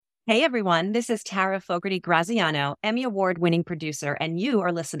Hey everyone, this is Tara Fogarty-Graziano, Emmy Award-winning producer, and you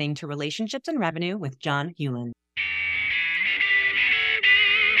are listening to Relationships and Revenue with John Hewlin.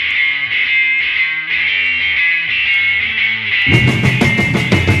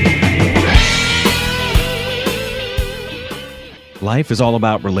 Life is all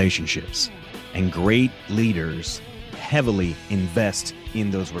about relationships, and great leaders heavily invest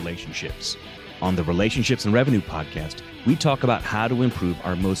in those relationships. On the Relationships and Revenue podcast, we talk about how to improve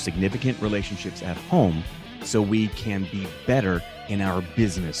our most significant relationships at home so we can be better in our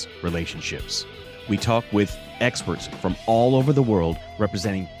business relationships. We talk with experts from all over the world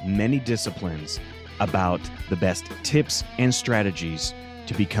representing many disciplines about the best tips and strategies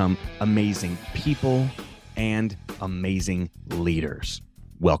to become amazing people and amazing leaders.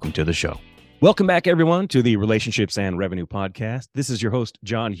 Welcome to the show. Welcome back, everyone, to the Relationships and Revenue podcast. This is your host,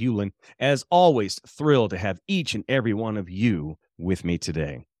 John Hewlin. As always, thrilled to have each and every one of you with me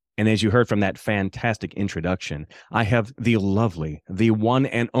today. And as you heard from that fantastic introduction, I have the lovely, the one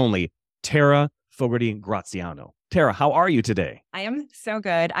and only Tara Fogarty-Graziano. Tara, how are you today? I am so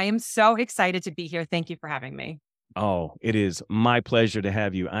good. I am so excited to be here. Thank you for having me. Oh, it is my pleasure to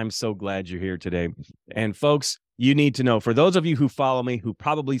have you. I'm so glad you're here today. And folks, you need to know, for those of you who follow me, who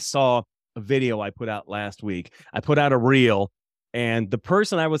probably saw a video I put out last week, I put out a reel, and the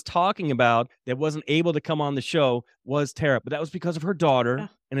person I was talking about that wasn't able to come on the show was Tara, but that was because of her daughter,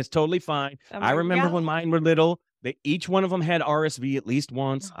 and it's totally fine. I remember when mine were little, each one of them had RSV at least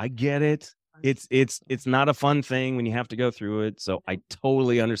once. I get it. It's not a fun thing when you have to go through it. So I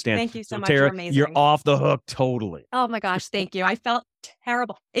totally understand. Thank you so much. Tara, You're amazing. You're off the hook totally. Oh my gosh, thank you. I felt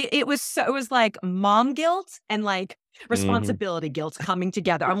terrible. It was like mom guilt and like responsibility guilt coming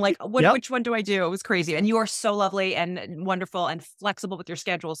together. I'm like, which one do I do? It was crazy. And you are so lovely and wonderful and flexible with your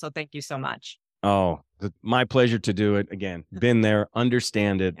schedule. So thank you so much. Oh, my pleasure to do it. Again, been there,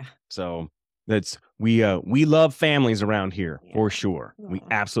 understand it. Yeah. So we love families around here for sure. We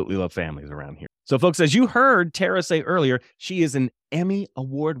absolutely love families around here. So folks, as you heard Tara say earlier, she is an Emmy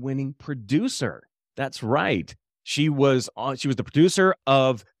award-winning producer. That's right. She was the producer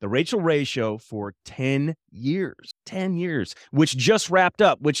of The Rachel Ray Show for 10 years, which just wrapped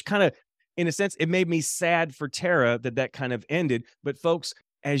up, which kind of, in a sense, it made me sad for Tara that kind of ended. But folks,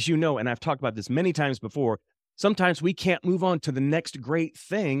 as you know, and I've talked about this many times before, sometimes we can't move on to the next great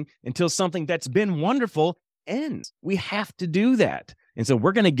thing until something that's been wonderful ends. We have to do that. And so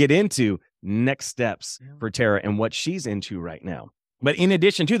we're going to get into next steps for Tara and what she's into right now. But in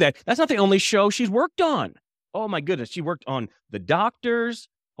addition to that, that's not the only show she's worked on. Oh my goodness. She worked on The Doctors.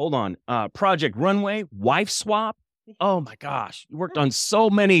 Project Runway, Wife Swap. Oh my gosh. You worked on so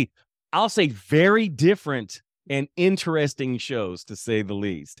many, I'll say, very different and interesting shows, to say the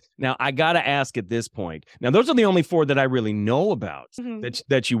least. Now, I got to ask at this point. Now, those are the only four that I really know about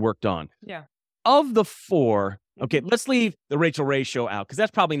that you worked on. Yeah. Of the four, okay, let's leave The Rachel Ray Show out because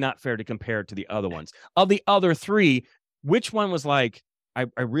that's probably not fair to compare to the other ones. Of the other three, which one was like, I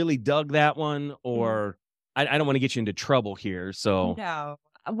really dug that one, or I don't want to get you into trouble here. So no,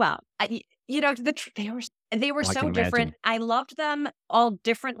 well, they were so different. I loved them all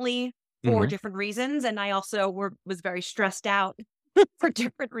differently for different reasons, and I also was very stressed out for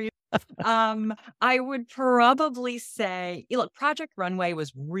different reasons. I would probably say, look, Project Runway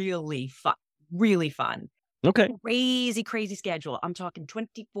was really fun, really fun. Okay, crazy schedule. I'm talking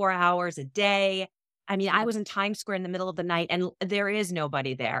 24 hours a day. I mean, I was in Times Square in the middle of the night, and there is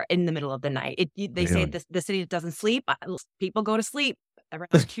nobody there in the middle of the night. They say the city doesn't sleep. People go to sleep around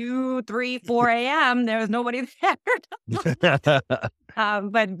 2, 3, 4 a.m. There was nobody there.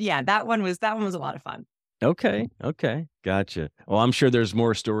 But yeah, that one was a lot of fun. Okay, gotcha. Well, I'm sure there's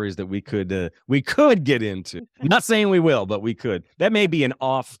more stories that we could get into. I'm not saying we will, but we could. That may be an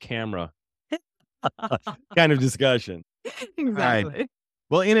off-camera kind of discussion. Exactly. Right.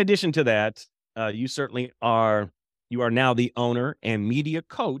 Well, in addition to that, you are now the owner and media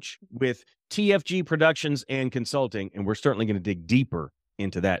coach with TFG Productions and Consulting, and we're certainly going to dig deeper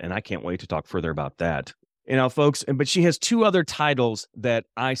into that, and I can't wait to talk further about that. You know, folks, but she has two other titles that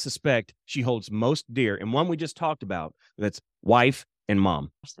I suspect she holds most dear, and one we just talked about, that's wife and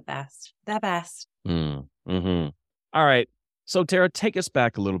mom. The best. All right, so Tara, take us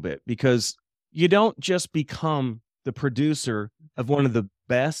back a little bit, because you don't just become the producer of one of the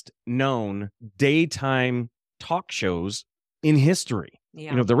best known daytime talk shows in history.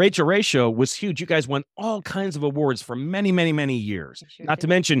 Yeah. You know, The Rachel Ray Show was huge. You guys won all kinds of awards for many, many, many years, not to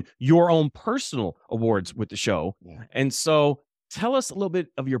mention your own personal awards with the show. Yeah. And so tell us a little bit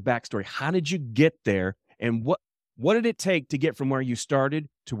of your backstory. How did you get there? And what did it take to get from where you started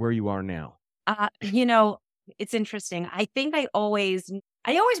to where you are now? It's interesting. I think I always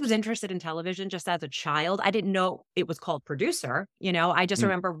I always was interested in television just as a child. I didn't know it was called producer. I just Mm.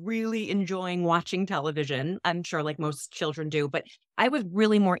 remember really enjoying watching television. I'm sure like most children do, but I was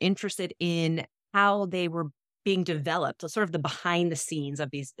really more interested in how they were being developed, sort of the behind the scenes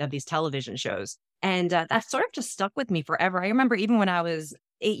of these television shows. And that sort of just stuck with me forever. I remember even when I was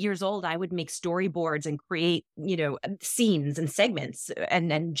 8 years old, I would make storyboards and create, scenes and segments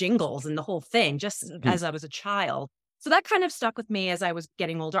and jingles and the whole thing just Mm. as I was a child. So that kind of stuck with me as I was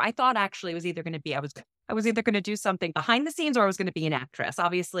getting older. I thought actually it was either going to be I was either going to do something behind the scenes or I was going to be an actress.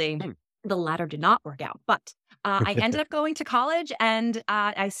 Obviously, Mm. the latter did not work out, but I ended up going to college and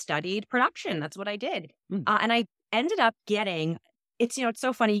I studied production. That's what I did, Mm. and I ended up getting. It's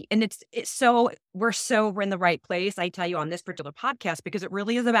so funny, and we're in the right place. I tell you on this particular podcast because it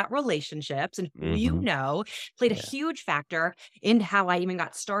really is about relationships and who Mhm. played a Yeah. huge factor in how I even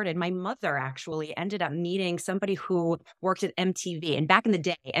got started. My mother actually ended up meeting somebody who worked at MTV. And back in the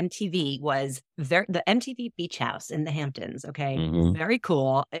day, MTV was the MTV Beach House in the Hamptons. Okay. Mhm. Very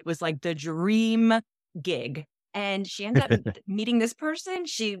cool. It was like the dream gig. And she ended up meeting this person.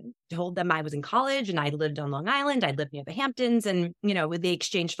 She told them I was in college and I lived on Long Island. I lived near the Hamptons. And, with the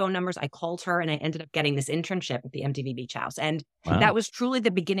exchange phone numbers, I called her and I ended up getting this internship at the MTV Beach House. And that Wow. was truly the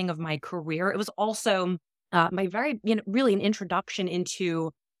beginning of my career. It was also my very, really an introduction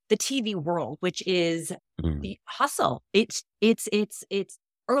into the TV world, which is Mm. the hustle. It's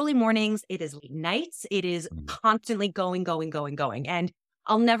early mornings. It is late nights. It is Mm. constantly going, going, going, going. And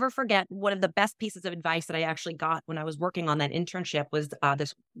I'll never forget one of the best pieces of advice that I actually got when I was working on that internship was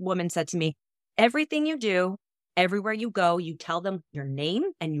this woman said to me, everything you do, everywhere you go, you tell them your name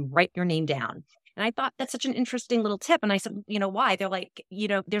and you write your name down. And I thought that's such an interesting little tip. And I said, why? They're like,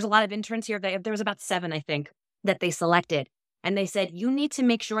 there's a lot of interns here. There was about 7, I think, that they selected. And they said, you need to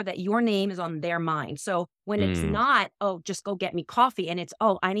make sure that your name is on their mind. So when it's Mm. not, oh, just go get me coffee. And it's,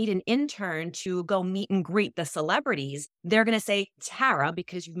 oh, I need an intern to go meet and greet the celebrities. They're going to say Tara,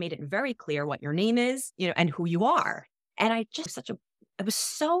 because you've made it very clear what your name is, and who you are. And I just it was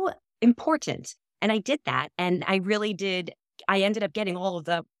so important. And I did that. And I really did. I ended up getting all of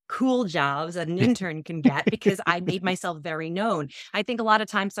the cool jobs that an intern can get because I made myself very known. I think a lot of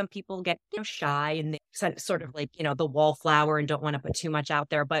times some people get shy and they sort of like, the wallflower and don't want to put too much out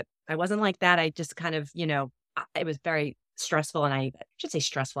there. But I wasn't like that. I just kind of, it was very stressful. And I should say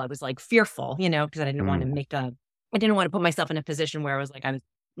stressful. I was like fearful, because I didn't want Mm. to I didn't want to put myself in a position where I was like, I was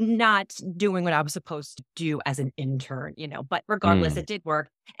not doing what I was supposed to do as an intern, but regardless, Mm. it did work.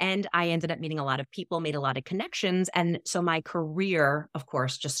 And I ended up meeting a lot of people, made a lot of connections. And so my career, of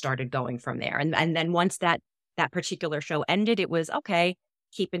course, just started going from there. And then once that particular show ended, it was okay,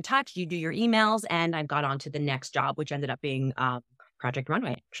 keep in touch, you do your emails. And I got on to the next job, which ended up being Project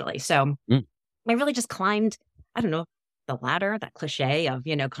Runway, actually. So Mm. I really just climbed, I don't know, the ladder, that cliche of,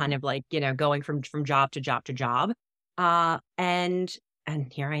 kind of like, going from job to job to job. And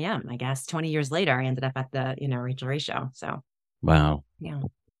here I am, I guess 20 years later, I ended up at the, Rachel Ray show. So, Wow. yeah.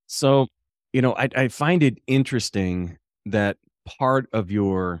 So, I find it interesting that part of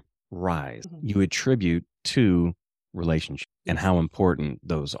your rise Mhm. you attribute to relationships and Yes. how important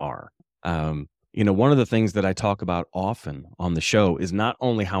those are. One of the things that I talk about often on the show is not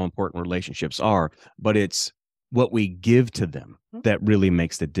only how important relationships are, but it's what we give to them Mhm. that really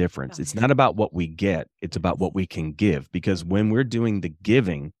makes the difference. It's Yes. not about what we get, it's about what we can give. Because when we're doing the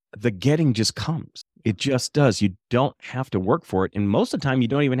giving, the getting just comes. It just does. You don't have to work for it. And most of the time, you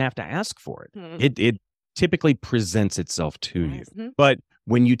don't even have to ask for it. Mhm. It typically presents itself to you. Yes. Mhm. But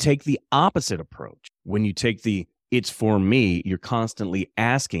when you take the opposite approach, when you take the it's for me, you're constantly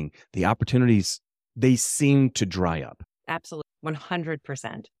asking, the opportunities, they seem to dry up. Absolutely.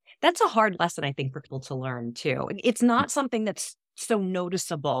 100%. That's a hard lesson, I think, for people to learn too. It's not something that's so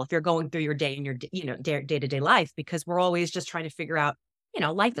noticeable if you're going through your day and your, day-to-day life, because we're always just trying to figure out,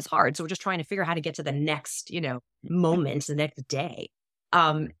 life is hard. So we're just trying to figure out how to get to the next, moment, the next day.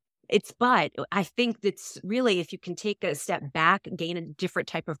 But I think that's really, if you can take a step back, gain a different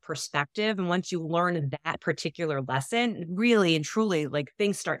type of perspective. And once you learn that particular lesson, really and truly, like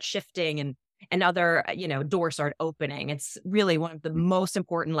things start shifting and other, doors start opening. It's really one of the most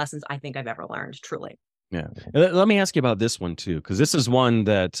important lessons I think I've ever learned, truly. Yeah. Let me ask you about this one too, because this is one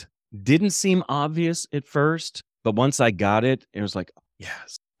that didn't seem obvious at first, but once I got it, it was like,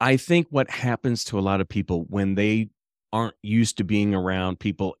 yes. I think what happens to a lot of people when they aren't used to being around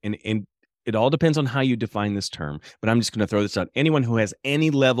people, and it all depends on how you define this term, but I'm just going to throw this out. Anyone who has any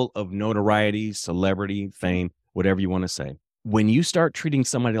level of notoriety, celebrity, fame, whatever you want to say, when you start treating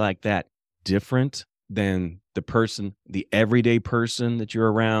somebody like that different than the person, the everyday person that you're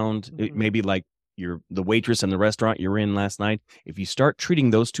around, it Mhm. may be like you're the waitress in the restaurant you're in last night. If you start treating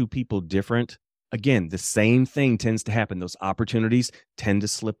those two people different, again, the same thing tends to happen. Those opportunities tend to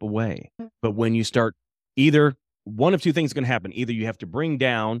slip away. But when you start, either one of two things is going to happen. Either you have to bring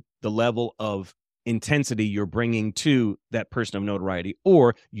down the level of intensity you're bringing to that person of notoriety,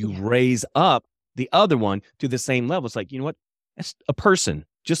 or you raise up the other one to the same level. It's like, you know what? That's a person,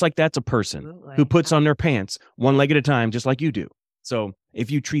 just like that's a person who puts on their pants one leg at a time, just like you do. So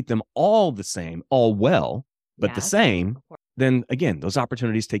if you treat them all the same, all well, but the same, then again, those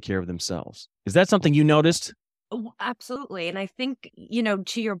opportunities take care of themselves. Is that something you noticed? Oh, absolutely. And I think,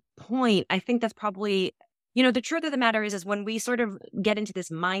 to your point, I think that's probably, the truth of the matter is when we sort of get into this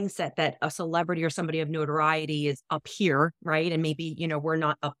mindset that a celebrity or somebody of notoriety is up here, right? And maybe, we're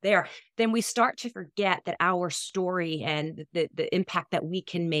not up there, then we start to forget that our story and the impact that we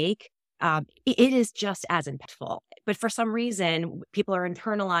can make, it is just as impactful. But for some reason, people are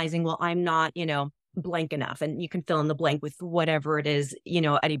internalizing, well, I'm not, blank enough. And you can fill in the blank with whatever it is,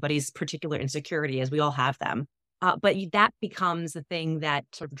 anybody's particular insecurity is. We all have them. But that becomes the thing that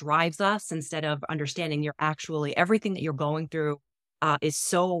sort of drives us instead of understanding everything that you're going through is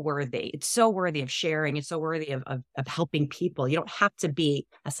so worthy. It's so worthy of sharing. It's so worthy of helping people. You don't have to be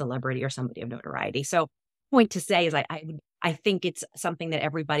a celebrity or somebody of notoriety. So point to say is I think it's something that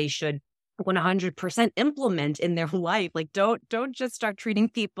everybody should 100% implement in their life. Like don't just start treating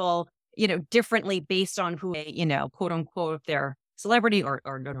people, differently based on who they, quote unquote, if they're celebrity or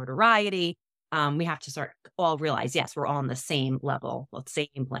notoriety. We have to start all realize, yes, we're all on the same level, same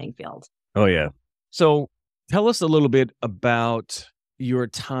playing field. Oh, yeah. So tell us a little bit about your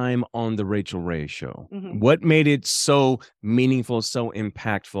time on the Rachel Ray Show. Mm-hmm. What made it so meaningful, so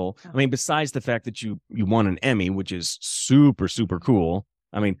impactful? I mean, besides the fact that you won an Emmy, which is super, super cool.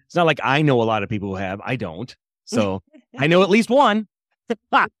 I mean, it's not like I know a lot of people who have. I don't. So I know at least one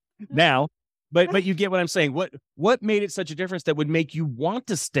now. But you get what I'm saying. What made it such a difference that would make you want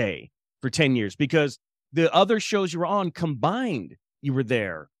to stay for 10 years? Because the other shows you were on combined, you were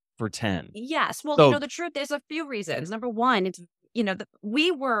there for 10. Yes. Well, the truth, there's a few reasons. Number one, it's,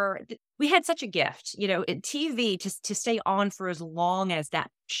 we had such a gift, in TV to stay on for as long as that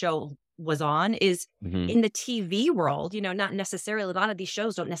show was on is in the TV world, not necessarily, a lot of these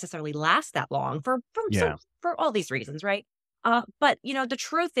shows don't necessarily last that long for all these reasons. Right. But the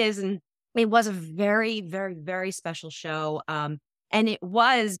truth is, and it was a very, very, very special show. And it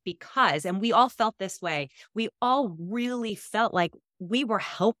was because, and we all felt this way, we all really felt like we were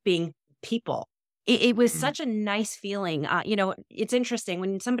helping people. It was such a nice feeling. It's interesting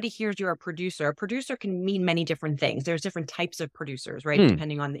when somebody hears you're a producer can mean many different things. There's different types of producers, right?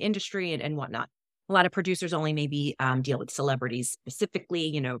 Depending on the industry and whatnot. A lot of producers only maybe deal with celebrities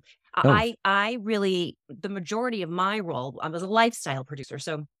specifically. I really, the majority of my role, I was a lifestyle producer.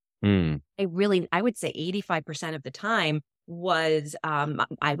 So I would say 85% of the time was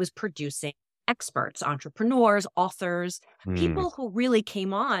I was producing experts, entrepreneurs, authors, people who really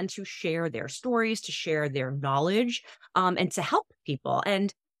came on to share their stories, to share their knowledge, and to help people.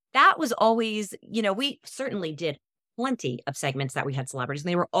 And that was always, we certainly did plenty of segments that we had celebrities, and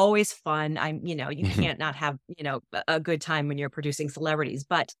they were always fun. You can't not have, a good time when you're producing celebrities,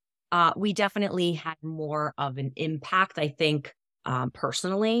 but we definitely had more of an impact, I think.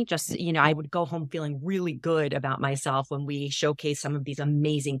 Personally, just, I would go home feeling really good about myself when we showcase some of these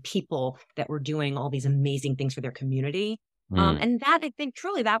amazing people that were doing all these amazing things for their community. And that, I think,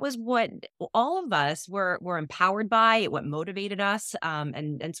 truly, that was what all of us were empowered by, what motivated us.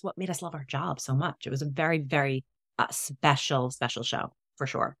 And it's what made us love our job so much. It was a very, very special show for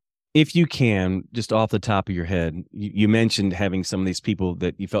sure. If you can, just off the top of your head, you mentioned having some of these people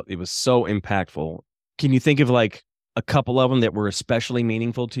that you felt it was so impactful. Can you think of like a couple of them that were especially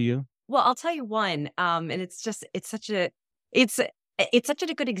meaningful to you? Well, I'll tell you one. And it's such a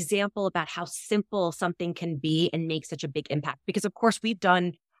good example about how simple something can be and make such a big impact. Because of course we've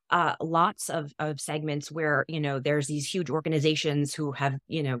done lots of segments where, there's these huge organizations who have,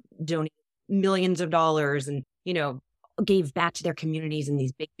 donated millions of dollars and, gave back to their communities in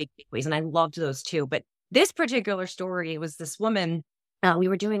these big, big, big ways. And I loved those too. But this particular story was this woman, we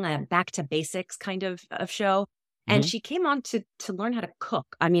were doing a back to basics kind of show. And she came on to learn how to cook.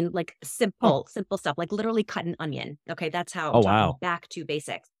 I mean, like simple stuff, like literally cut an onion. Okay, that's how. Wow. Back to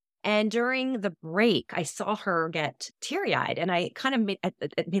basics. And during the break, I saw her get teary-eyed, and I kind of made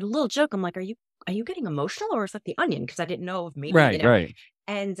a little joke. I'm like, "Are you getting emotional, or is that the onion?" Because I didn't know if maybe right.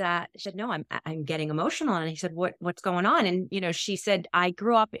 And she said, "No, I'm getting emotional." And I said, "What's going on?" And she said, "I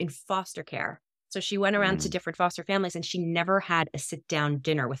grew up in foster care." So she went around to different foster families, and she never had a sit-down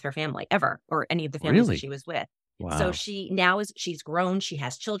dinner with her family ever, or any of the families that she was with. So she's grown, she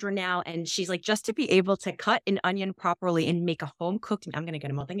has children now, and she's like, just to be able to cut an onion properly and make a home cooked, I'm going to get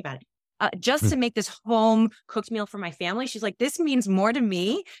emotional thinking about it. Just to make this home cooked meal for my family. She's like, this means more to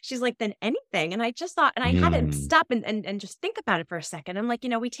me. She's like, than anything. And I just thought, and I had to stop and just think about it for a second. I'm like,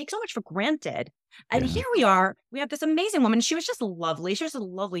 we take so much for granted. And here we are, we have this amazing woman. She was just lovely. She was a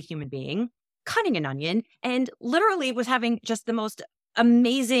lovely human being cutting an onion and literally was having just the most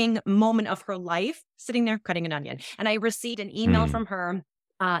amazing moment of her life sitting there cutting an onion. And I received an email from her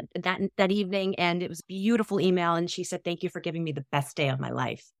that evening, and it was a beautiful email. And she said, thank you for giving me the best day of my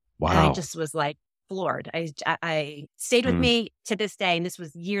life. Wow. And I just was like floored. I stayed with me to this day. And this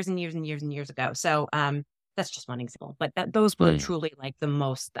was years and years and years and years ago. So that's just one example. But those were truly like the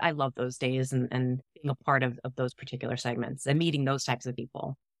most, I love those days and being a part of those particular segments and meeting those types of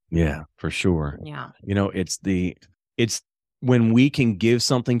people. Yeah, for sure. Yeah. It's when we can give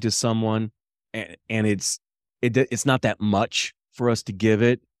something to someone and it's not that much for us to give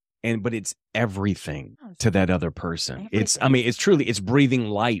it. But it's everything to that other person. Everything. It's truly, it's breathing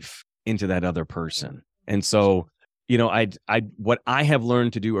life into that other person. And so, what I have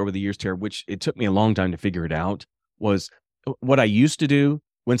learned to do over the years, Tara, which it took me a long time to figure it out, was what I used to do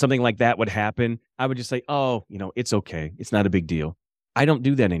when something like that would happen. I would just say, oh, it's okay. It's not a big deal. I don't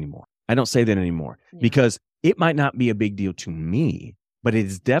do that anymore. I don't say that anymore because it might not be a big deal to me, but it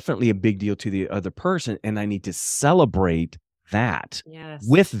is definitely a big deal to the other person. And I need to celebrate that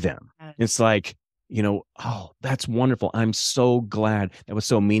with them. Yes. It's like, oh, that's wonderful. I'm so glad that was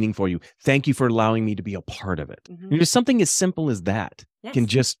so meaningful for you. Thank you for allowing me to be a part of it. Just something as simple as that can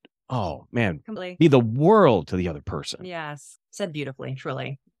just, oh man, be the world to the other person. Yes. Said beautifully,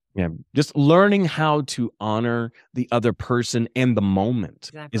 truly. Yeah. Just learning how to honor the other person and the moment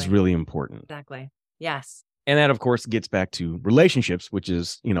is really important. Exactly. Yes. And that, of course, gets back to relationships, which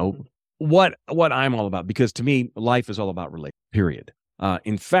is, what I'm all about, because to me, life is all about relationships, period.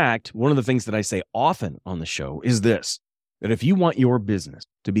 In fact, one of the things that I say often on the show is this, that if you want your business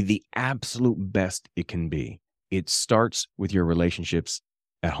to be the absolute best it can be, it starts with your relationships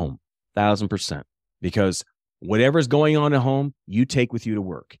at home, 1,000%. Because whatever's going on at home, you take with you to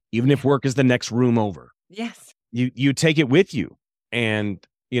work, even if work is the next room over. Yes. You take it with you. And,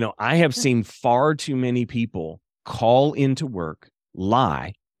 I have seen far too many people call into work,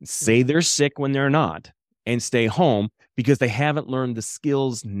 lie, say they're sick when they're not, and stay home because they haven't learned the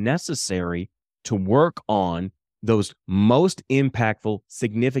skills necessary to work on those most impactful,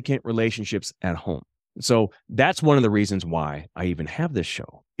 significant relationships at home. So that's one of the reasons why I even have this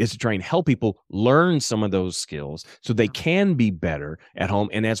show, is to try and help people learn some of those skills so they can be better at home.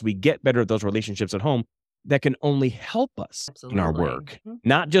 And as we get better at those relationships at home, that can only help us in our work,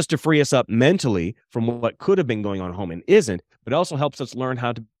 not just to free us up mentally from what could have been going on at home and isn't, but also helps us learn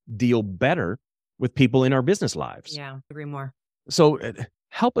how to deal better with people in our business lives. Yeah, agree more. So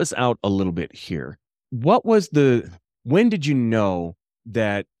help us out a little bit here. When did you know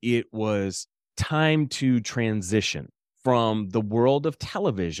that it was time to transition from the world of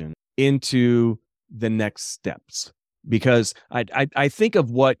television into the next steps? Because I think of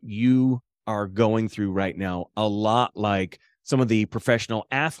what you are going through right now a lot like some of the professional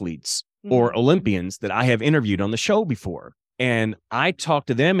athletes or Olympians that I have interviewed on the show before. And I talk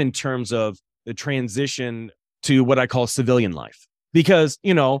to them in terms of the transition to what I call civilian life. Because,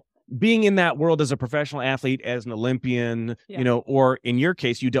 being in that world as a professional athlete, as an Olympian, or in your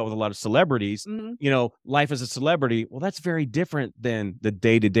case, you dealt with a lot of celebrities, life as a celebrity, well, that's very different than the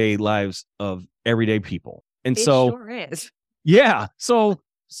day-to-day lives of everyday people. And it sure is. Yeah. So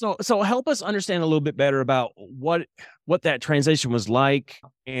help us understand a little bit better about what that transition was like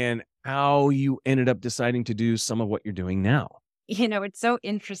and how you ended up deciding to do some of what you're doing now. It's so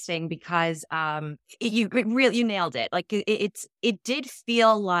interesting because you nailed it. Like it did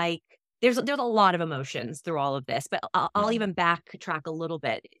feel like there's a lot of emotions through all of this, but I'll even backtrack a little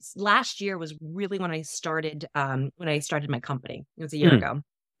bit. Last year was really when I started my company. It was a year ago,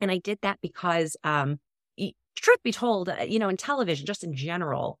 and I did that because truth be told, in television, just in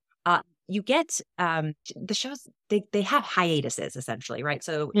general, you get the shows, they have hiatuses essentially, right?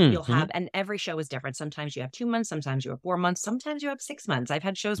 So you'll have, and every show is different. Sometimes you have 2 months, sometimes you have 4 months, sometimes you have 6 months. I've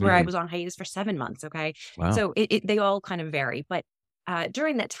had shows where I was on hiatus for 7 months. Okay. Wow. So they all kind of vary, but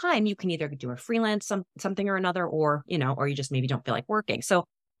during that time, you can either do a freelance something or another, or you just maybe don't feel like working. So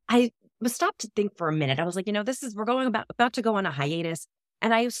I was stopped to think for a minute. I was like, we're going about to go on a hiatus.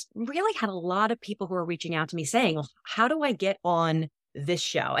 And I really had a lot of people who were reaching out to me saying, well, how do I get on this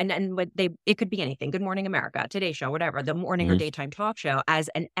show? And it could be anything. Good Morning America, Today Show, whatever, the morning or daytime talk show, as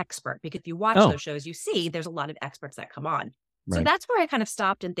an expert. Because if you watch those shows, you see there's a lot of experts that come on. So Right. that's where I kind of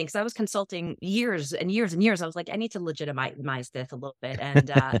stopped and think, 'cause I was consulting years and years and years. I was like, I need to legitimize this a little bit and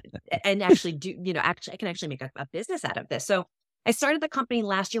actually do, actually, I can actually make a business out of this. So I started the company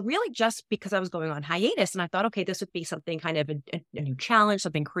last year, really just because I was going on hiatus. And I thought, okay, this would be something kind of a new challenge,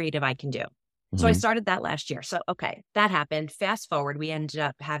 something creative I can do. So I Mhm. started that last year. So, okay, that happened. Fast forward, we ended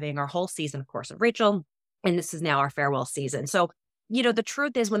up having our whole season, of course, of Rachel. And this is now our farewell season. So, the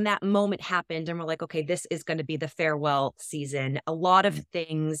truth is when that moment happened and we're like, okay, this is going to be the farewell season, a lot of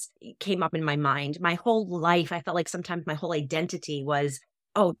things came up in my mind. My whole life, I felt like sometimes my whole identity was,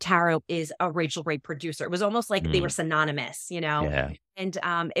 oh, Tara is a Rachel Ray producer. It was almost like they were Mm. synonymous, Yeah. and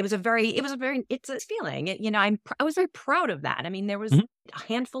it's a feeling, I was very proud of that. I mean, there was Mhm. a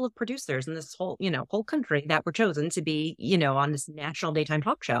handful of producers in this whole country that were chosen to be, on this national daytime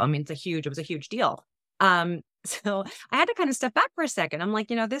talk show. I mean, it was a huge deal. So I had to kind of step back for a second. I'm like,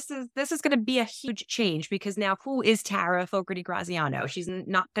 this is going to be a huge change because now who is Tara Fogarty-Graziano? She's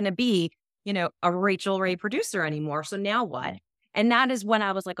not going to be, a Rachel Ray producer anymore. So now what? And that is when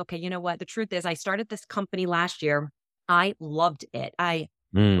I was like, okay, you know what? The truth is I started this company last year. I loved it.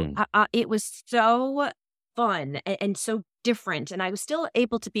 Mm. It was so fun and so different. And I was still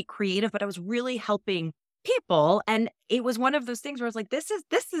able to be creative, but I was really helping people. And it was one of those things where I was like, this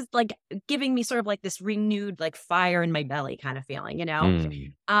is like giving me sort of like this renewed like fire in my belly kind of feeling.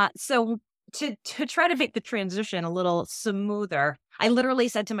 Mm. So to try to make the transition a little smoother, I literally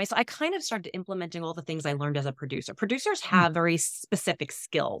said to myself, I kind of started implementing all the things I learned as a producer. Producers Mm. have very specific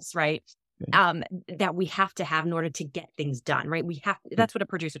skills, right? Okay. That we have to have in order to get things done, right? That's what a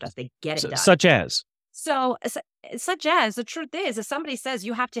producer does. They get it done. Such as. So, such as the truth is, if somebody says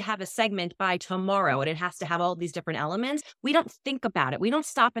you have to have a segment by tomorrow and it has to have all these different elements, we don't think about it. We don't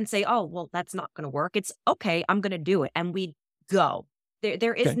stop and say, oh, well, that's not going to work. It's okay. I'm going to do it. And we go.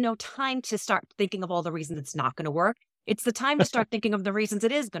 There is Okay. no time to start thinking of all the reasons it's not going to work. It's the time to start thinking of the reasons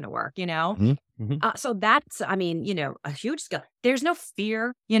it is going to work, Mhm. Mhm. So that's, I mean, a huge skill. There's no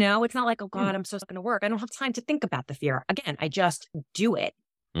fear, it's not like, oh Mm. God, I'm so going to work. I don't have time to think about the fear. Again, I just do it.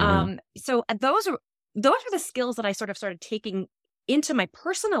 Mhm. So those are the skills that I sort of started taking into my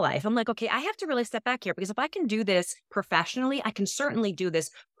personal life. I'm like, okay, I have to really step back here because if I can do this professionally, I can certainly do this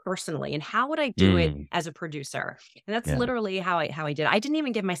personally. And how would I do it Mm. as a producer? And that's Yeah. literally how I did it. I didn't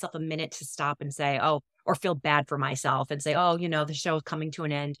even give myself a minute to stop and say, oh, or feel bad for myself and say, oh, the show is coming to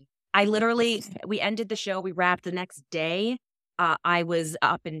an end. We ended the show, we wrapped the next day. I was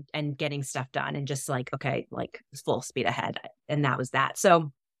up and getting stuff done and just like, okay, like full speed ahead. And that was that.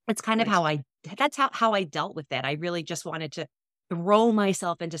 So it's kind of Nice. that's how I dealt with it. I really just wanted to throw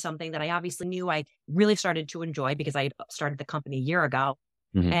myself into something that I obviously knew I really started to enjoy because I started the company a year ago.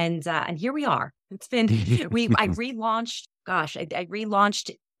 Mhm. And here we are. It's been, I relaunched, gosh, I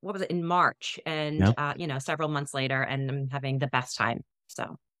relaunched, what was it, in March and, Yeah. several months later and I'm having the best time.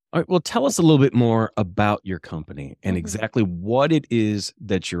 So. All right. Well, tell us a little bit more about your company and Mhm. exactly what it is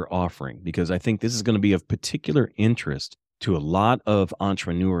that you're offering, because I think this is going to be of particular interest to a lot of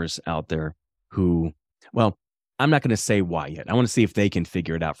entrepreneurs out there who, well, I'm not going to say why yet. I want to see if they can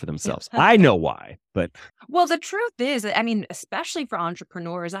figure it out for themselves. I know why, but Well, the truth is, I mean, especially for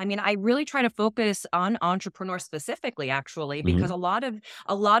entrepreneurs, I mean, I really try to focus on entrepreneurs specifically, actually, because Mhm.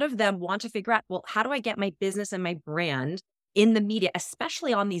 a lot of them want to figure out, well, how do I get my business and my brand in the media,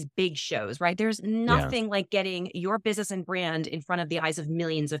 especially on these big shows, right? There's Yeah. nothing like getting your business and brand in front of the eyes of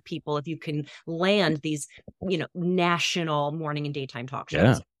millions of people if you can land these, national morning and daytime talk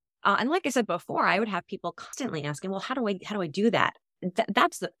Yeah. shows. And like I said before, I would have people constantly asking, well, how do I do that?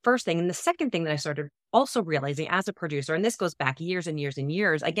 That's the first thing. And the second thing that I started also realizing as a producer, and this goes back years and years and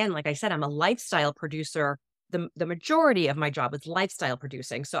years. Again, like I said, I'm a lifestyle producer. The majority of my job is lifestyle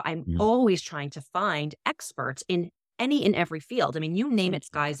producing. So I'm Mhm. always trying to find experts in any and every field. I mean, you name it,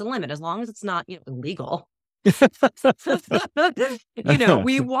 sky's the limit, as long as it's not, illegal. We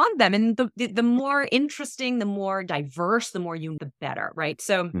want them. And the more interesting, the more diverse, the better, right?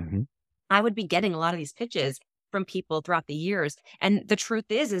 So Mhm. I would be getting a lot of these pitches from people throughout the years. And the truth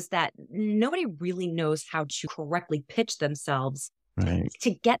is that nobody really knows how to correctly pitch themselves Right.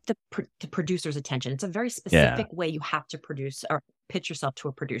 to get the producer's attention. It's a very Yeah. specific way you have to produce or pitch yourself to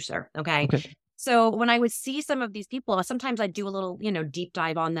a producer. Okay. Okay. So when I would see some of these people, sometimes I do a little, deep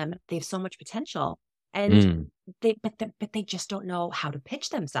dive on them. They have so much potential. And Mm. but they just don't know how to pitch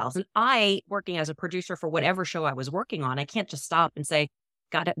themselves. And I, working as a producer for whatever show I was working on, I can't just stop and say,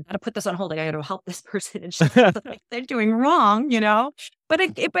 gotta put this on hold. I gotta help this person and show them something they're doing wrong. But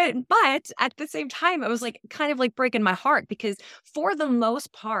at the same time, it was like kind of like breaking my heart because for the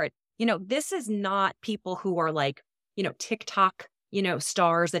most part, this is not people who are like, TikTok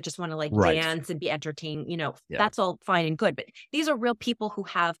stars that just want to like dance and be entertained. That's all fine and good. But these are real people who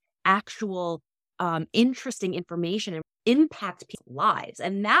have actual interesting information and impact people's lives.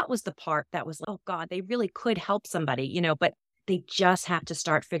 And that was the part that was, oh God, they really could help somebody, but they just have to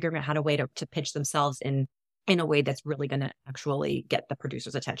start figuring out how to pitch themselves in a way that's really going to actually get the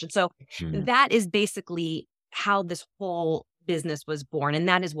producer's attention. So that is basically how this whole business was born. And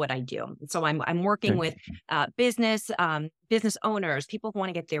that is what I do. So I'm working with business owners, people who want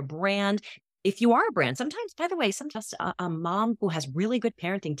to get their brand. If you are a brand, sometimes, by the way, sometimes a mom who has really good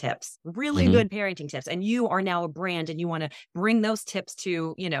parenting tips, and you are now a brand and you want to bring those tips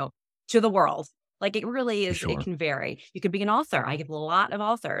to the world. Like it really is, it can vary. You could be an author. I give a lot of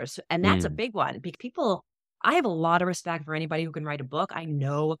authors, and that's a big one. Because I have a lot of respect for anybody who can write a book. I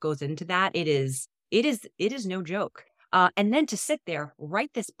know what goes into that. It is no joke. And then to sit there, write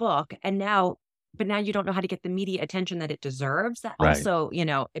this book, but now you don't know how to get the media attention that it deserves. That also,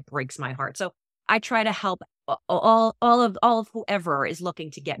 it breaks my heart. So I try to help all of whoever is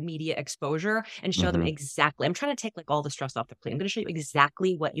looking to get media exposure and show them exactly. I'm trying to take like all the stress off the plate. I'm going to show you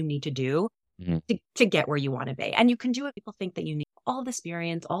exactly what you need to do to get where you want to be. And you can do it. People think that you need all the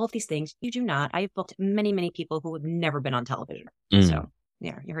experience, all of these things. You do not. I've booked many, many people who have never been on television. So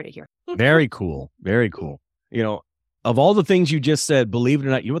yeah, you heard it here. Very cool. Very cool. Of all the things you just said, believe it or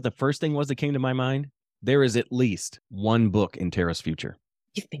not, you know what the first thing was that came to my mind? There is at least one book in Tara's future.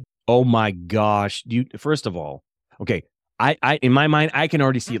 Oh my gosh. First of all, okay. I in my mind, I can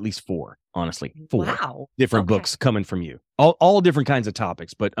already see at least 4, honestly. 4 different books coming from you. All different kinds of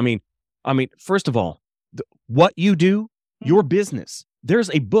topics. But I mean, first of all, what you do, your business, there's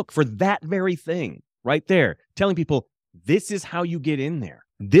a book for that very thing right there, telling people this is how you get in there.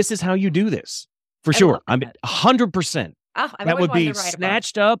 This is how you do this. For sure. I mean, 100%. That would be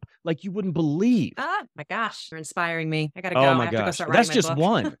snatched up like you wouldn't believe. Oh my gosh. You're inspiring me. I got to go. Oh my gosh. That's just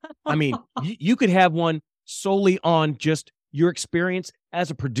one. I mean, you could have one solely on just your experience as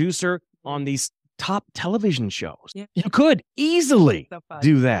a producer on these top television shows. Yeah. You could easily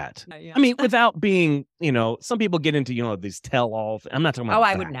do that. I mean, without being, some people get into, these tell-all. I'm not talking about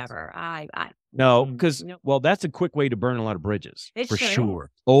I would never. No, because, that's a quick way to burn a lot of bridges. For sure.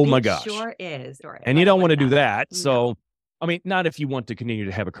 Oh, my gosh. It sure is. And you don't want to do that. No. So, I mean, not if you want to continue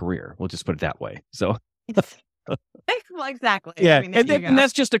to have a career. We'll just put it that way. So. Well, exactly. Yeah. I mean, and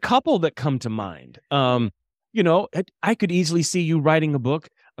that's just a couple that come to mind. I could easily see you writing a book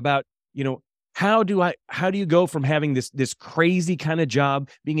about, how do you go from having this crazy kind of job,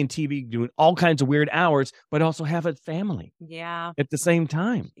 being in TV, doing all kinds of weird hours, but also have a family? Yeah. At the same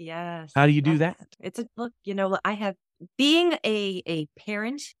time. Yes. How do you do that? I have being a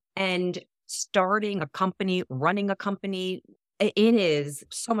parent and starting a company, running a company. It is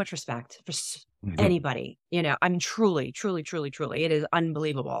so much respect for anybody. I'm truly, truly, truly, truly. It is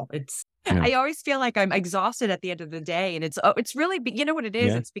unbelievable. I always feel like I'm exhausted at the end of the day, and it's really, what it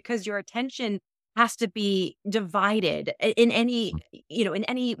is? Yeah. It's because your attention has to be divided in any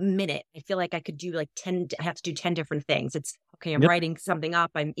minute. I feel like I could do I have to do 10 different things. It's okay. I'm writing something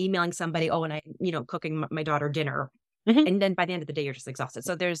up. I'm emailing somebody. Oh, and I, cooking my daughter dinner. And then by the end of the day, you're just exhausted.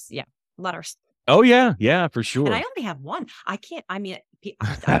 So there's, a lot of. Oh yeah. Yeah, for sure. And I only have one. I can't, I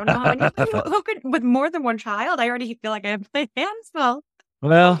don't know how anybody who could, with more than one child, I already feel like I have my hands full.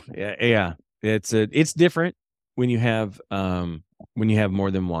 Well, yeah. It's different when you have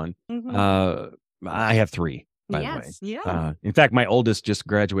more than one. I have 3, by the way. Yeah. In fact, my oldest just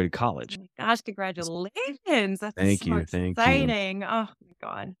graduated college. Oh my gosh, congratulations. That's Thank you. Exciting. Oh my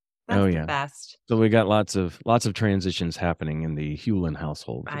God. That's the best. So we got lots of transitions happening in the Hewlin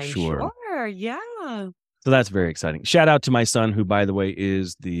household for sure. Sure, yeah. So that's very exciting. Shout out to my son, who, by the way,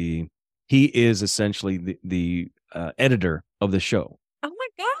 is essentially the editor of the show. Oh my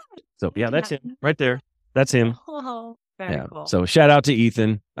God. So yeah, that's him right there. That's him. Oh, very cool. So shout out to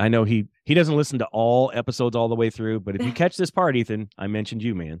Ethan. I know he doesn't listen to all episodes all the way through, but if you catch this part, Ethan, I mentioned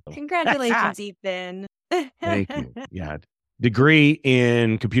you, man. So. Congratulations, Ethan. Thank you. Yeah. Degree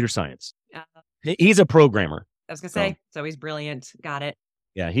in computer science. He's a programmer. I was going to say, so he's brilliant. Got it.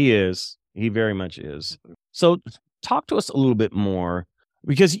 Yeah, he is. He very much is. So talk to us a little bit more,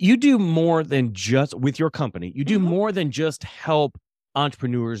 because you do more than just, with your company, you do more than just help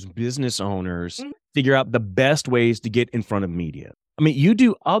entrepreneurs, business owners figure out the best ways to get in front of media. I mean, you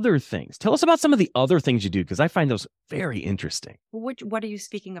do other things. Tell us about some of the other things you do, because I find those very interesting. What are you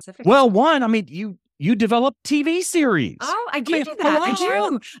speaking of specifically? Well, one, I mean, you develop TV series. Oh, I do do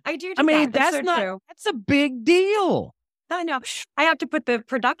that. I do. I mean, that's a big deal. I know. I have to put the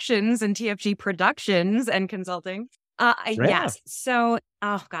productions and TFG Productions and consulting. Yeah. Yes. So,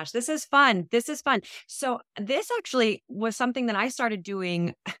 oh gosh, this is fun. This is fun. So this actually was something that I started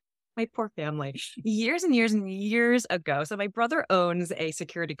doing. My poor family, years and years and years ago. So my brother owns a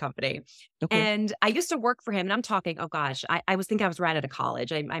security company, Okay. and I used to work for him. And I'm talking, oh gosh, I was right out of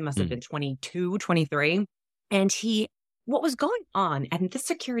college. I must have been 22, 23. And what was going on at this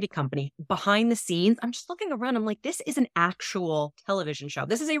security company behind the scenes? I'm just looking around. I'm like, this is an actual television show.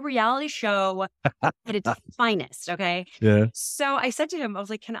 This is a reality show at its finest. Okay. Yeah. So I said to him, I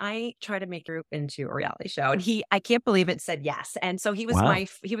was like, can I try to make group into a reality show? And I can't believe it, said yes. And so he was Wow.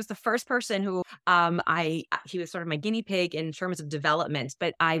 he was the first person who, he was sort of my guinea pig in terms of development,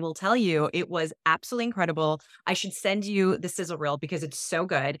 but I will tell you, it was absolutely incredible. I should send you the sizzle reel because it's so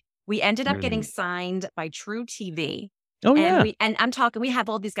good. We ended up getting signed by True TV. Oh, yeah. And I'm talking, we have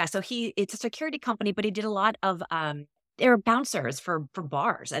all these guys. So it's a security company, but he did a lot of, they were bouncers for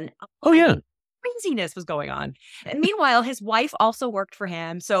bars. And Oh, yeah. craziness was going on. And meanwhile, his wife also worked for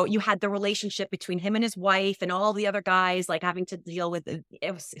him. So you had the relationship between him and his wife and all the other guys, like having to deal with it.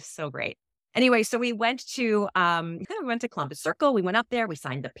 It was so great. Anyway, so we went to Columbus Circle. We went up there, we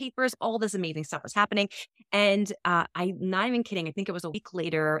signed the papers, all this amazing stuff was happening. And I'm not even kidding. I think it was a week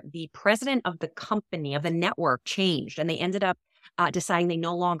later, the president of the company, of the network, changed, and they ended up deciding they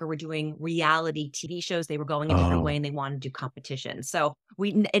no longer were doing reality TV shows. They were going a different way, and they wanted to do competition. So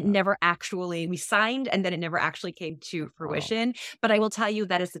we signed, and then it never actually came to fruition. But I will tell you,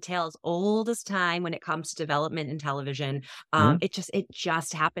 that is the tale as old as time when it comes to development in television. It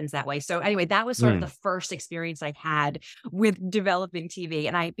just happens that way. So anyway, that was sort of the first experience I had with developing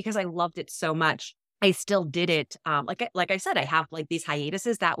TV. And because I loved it so much, I still did it. Like I said, I have like these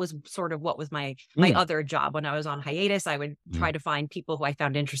hiatuses. That was sort of what was my other job. When I was on hiatus, I would try to find people who I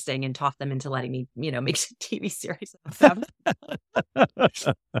found interesting and talk them into letting me, make some TV series and stuff.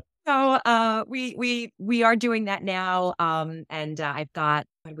 So we are doing that now. And I've got,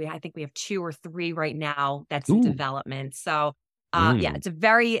 I think we have 2 or 3 right now that's in development. So yeah, it's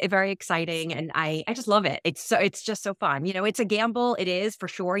very, very exciting, and I just love it. It's just so fun. It's a gamble. It is, for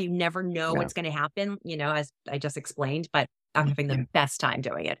sure. You never know what's going to happen, as I just explained, but I'm having the best time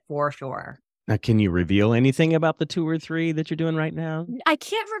doing it, for sure. Now, can you reveal anything about the 2 or 3 that you're doing right now? I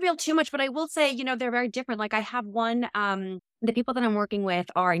can't reveal too much, but I will say, they're very different. Like, I have one, the people that I'm working with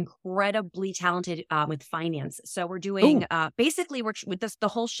are incredibly talented with finance. So we're doing, basically, with this, the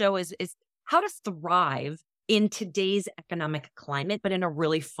whole show is how to thrive in today's economic climate, but in a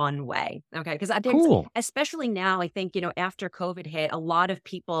really fun way. Okay. Because especially now, I think, after COVID hit, a lot of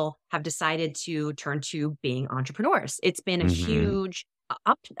people have decided to turn to being entrepreneurs. It's been a huge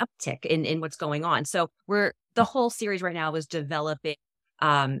uptick in what's going on. So the whole series right now is developing,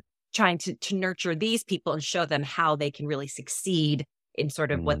 trying to nurture these people and show them how they can really succeed in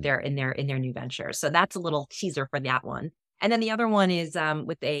sort of what they're in their new ventures. So that's a little teaser for that one. And then the other one is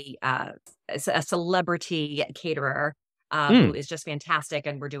with a celebrity caterer who is just fantastic,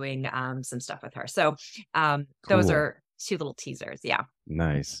 and we're doing some stuff with her. So those are 2 little teasers. Yeah.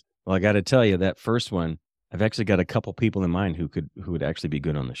 Nice. Well, I got to tell you, that first one, I've actually got a couple people in mind who would actually be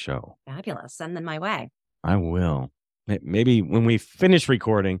good on the show. Fabulous. Send them my way. I will. Maybe when we finish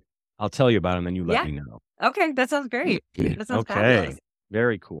recording, I'll tell you about them, and you let me know. Okay, that sounds great. That sounds fabulous.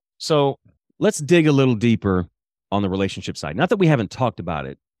 Very cool. So let's dig a little deeper on the relationship side. Not that we haven't talked about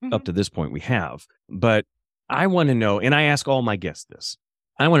it up to this point, we have, but I want to know, and I ask all my guests this,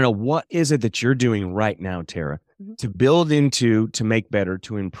 I want to know, what is it that you're doing right now, Tara, to build into, to make better,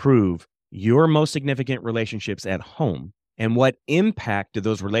 to improve your most significant relationships at home, and what impact do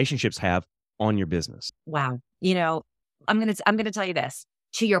those relationships have on your business? Wow. I'm going to tell you this,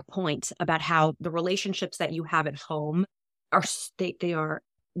 to your point about how the relationships that you have at home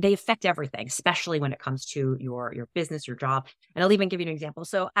they affect everything, especially when it comes to your business, your job. And I'll even give you an example.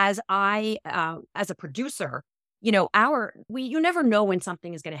 So as a producer, you never know when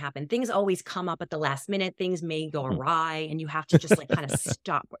something is going to happen. Things always come up at the last minute. Things may go awry, and you have to just kind of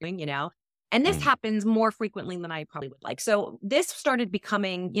stop, And this happens more frequently than I probably would like. So this started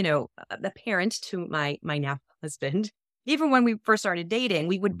becoming, apparent to my now husband. Even when we first started dating,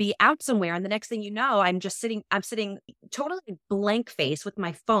 we would be out somewhere, and the next thing you know, I'm sitting totally blank face with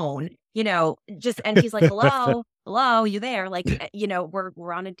my phone, and he's like, hello, you there? Like,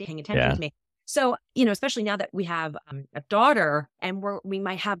 we're on a date, paying attention to me. So, especially now that we have a daughter, and we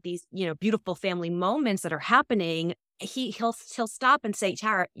might have these, beautiful family moments that are happening. He'll stop and say,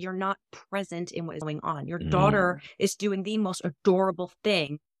 Tara, you're not present in what is going on. Your daughter is doing the most adorable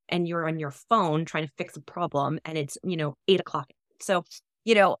thing, and you're on your phone trying to fix a problem, and it's, 8:00. So,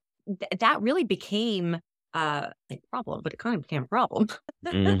 that really became problem, but it kind of became a problem.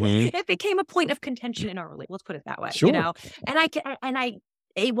 Mm-hmm. It became a point of contention in our relationship. Let's put it that way, Sure.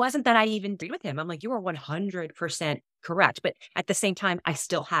 it wasn't that I even agreed with him. I'm like, you are 100% correct. But at the same time, I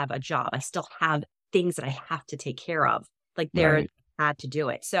still have a job. I still have things that I have to take care of. Like Right. had to do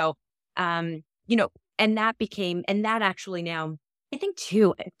it. So, and that actually now, I think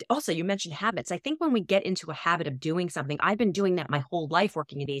too, also you mentioned habits. I think when we get into a habit of doing something, I've been doing that my whole life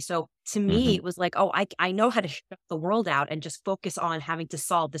working at E. So to me, Mm-hmm. it was like, oh, I know how to shut the world out and just focus on having to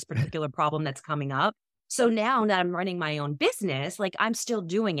solve this particular problem that's coming up. So now that I'm running my own business, like I'm still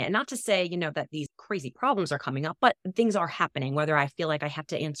doing it. Not to say, that these crazy problems are coming up, but things are happening, whether I feel like I have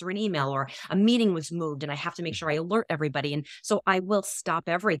to answer an email or a meeting was moved and I have to make sure I alert everybody. And so I will stop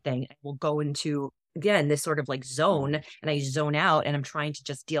everything. I will go into, again, this sort of like zone, and I zone out and I'm trying to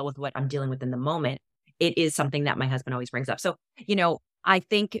just deal with what I'm dealing with in the moment. It is something that my husband always brings up. So, I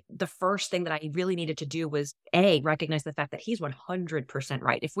think the first thing that I really needed to do was recognize the fact that he's 100%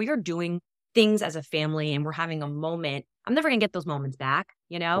 right. If we are doing things as a family and we're having a moment, I'm never going to get those moments back,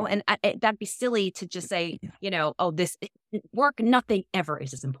 and that'd be silly to just say, oh, this work, nothing ever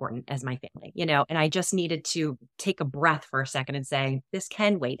is as important as my family, and I just needed to take a breath for a second and say, this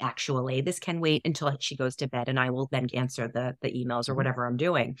can wait, actually, this can wait until she goes to bed and I will then answer the emails or whatever I'm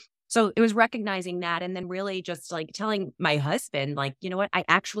doing. So it was recognizing that and then really just like telling my husband, like, you know what, I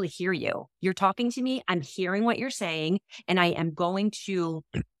actually hear you. You're talking to me. I'm hearing what you're saying and I am going to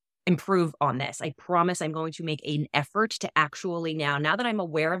improve on this. I promise I'm going to make an effort to actually now that I'm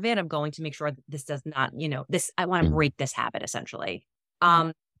aware of it, I'm going to make sure that this does not, I want to break this habit essentially.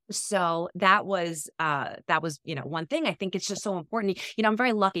 So that was, one thing. I think it's just so important. I'm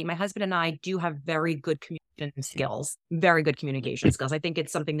very lucky. My husband and I do have very good communication skills, very good communication skills. I think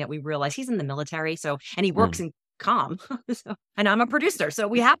it's something that we realize. He's in the military, and he works in comm, and I'm a producer. So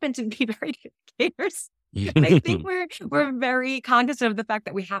we happen to be very good communicators. I think we're very cognizant of the fact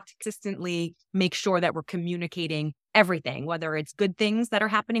that we have to consistently make sure that we're communicating everything, whether it's good things that are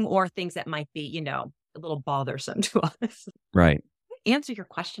happening or things that might be, a little bothersome to us. Right. Answer your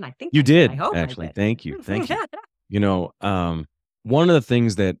question. I think You did, I hope actually. I did. Thank you. Thank you. One of the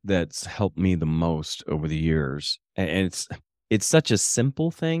things that's helped me the most over the years, and it's such a simple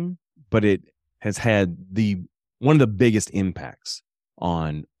thing, but it has had one of the biggest impacts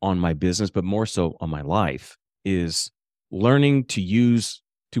on my business, but more so on my life, is learning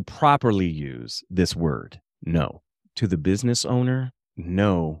to properly use this word, no. To the business owner,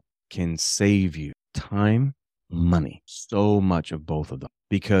 no can save you time, money, so much of both of them.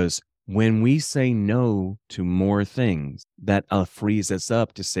 Because when we say no to more things, that frees us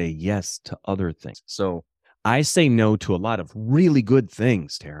up to say yes to other things. So I say no to a lot of really good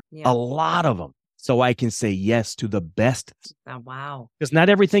things, Tara, a lot of them. So I can say yes to the best. Oh, wow. Because not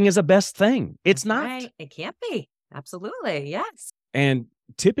everything is a best thing. It's not. Right. It can't be. Absolutely. Yes. And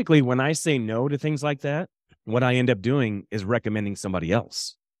typically when I say no to things like that, what I end up doing is recommending somebody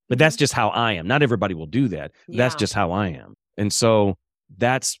else. But that's just how I am. Not everybody will do that. That's just how I am. And so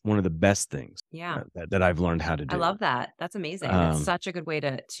that's one of the best things that I've learned how to do. I love that. That's amazing. That's such a good way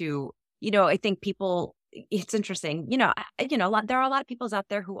to I think people, it's interesting, there are a lot of people out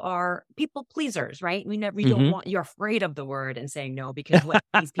there who are people pleasers, right? We don't want, you're afraid of the word and saying no because what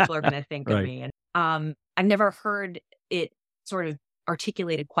these people are going to think of me. And I've never heard it sort of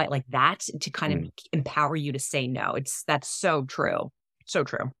articulated quite like that to kind of empower you to say no. That's so true. So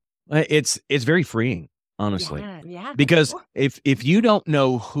true. It's very freeing, honestly. Yeah. Because if you don't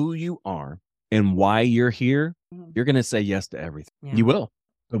know who you are and why you're here, you're going to say yes to everything. Yeah. You will.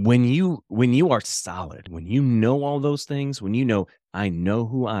 But when you are solid, when you know all those things, when you know, I know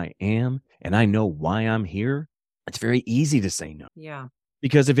who I am and I know why I'm here, it's very easy to say no. Yeah.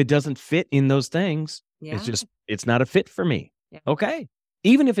 Because if it doesn't fit in those things, it's not a fit for me. Yeah. Okay.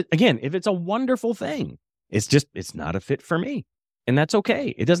 Even if it's a wonderful thing, it's not a fit for me. And that's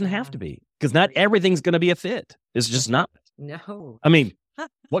okay. It doesn't have to be, because not everything's going to be a fit. It's just not. No. I mean,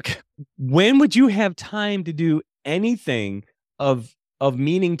 when would you have time to do anything of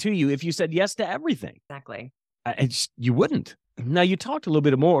meaning to you if you said yes to everything? Exactly. You wouldn't. Now, you talked a little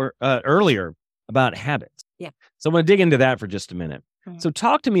bit more earlier about habits. Yeah. So I'm going to dig into that for just a minute. Mm-hmm. So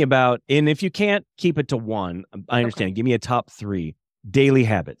talk to me about, and if you can't keep it to one, I understand. Okay. Give me a top 3 daily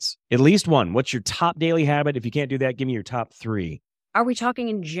habits. At least one. What's your top daily habit? If you can't do that, give me your top 3. Are we talking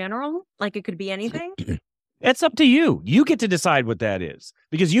in general? Like it could be anything? It's up to you. You get to decide what that is,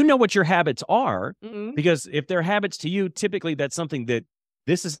 because you know what your habits are. Mm-hmm. Because if they're habits to you, typically that's something that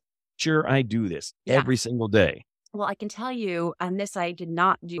this is sure I do this every single day. Well, I can tell you, and this I did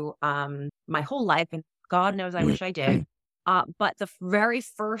not do my whole life, and God knows I wish I did. But the very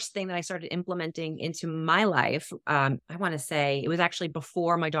first thing that I started implementing into my life, I want to say it was actually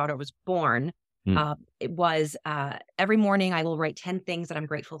before my daughter was born. Mm. It was every morning I will write 10 things that I'm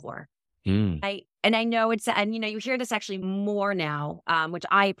grateful for. Mm. I know and you hear this actually more now, which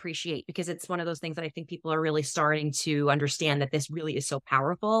I appreciate because it's one of those things that I think people are really starting to understand that this really is so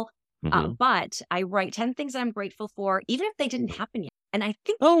powerful. Mm-hmm. But I write 10 things that I'm grateful for, even if they didn't happen yet. And I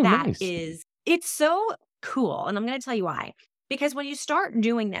think Nice. it's so cool. And I'm going to tell you why. Because when you start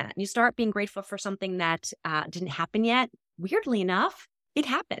doing that, you start being grateful for something that didn't happen yet, weirdly enough, it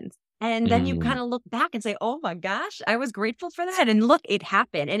happens. And then you kind of look back and say, "Oh my gosh, I was grateful for that." And look, it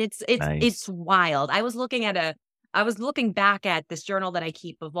happened. And it's wild. I was looking back at this journal that I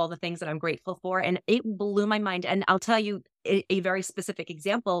keep of all the things that I'm grateful for, and it blew my mind. And I'll tell you a very specific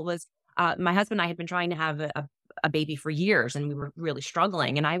example was my husband and I had been trying to have a baby for years, and we were really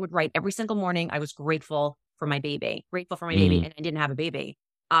struggling. And I would write every single morning, I was grateful for my baby, and I didn't have a baby.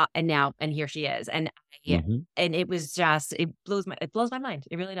 And here she is. And and it was just, it blows my mind.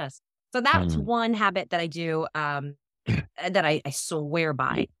 It really does. So that's one habit that I do that I swear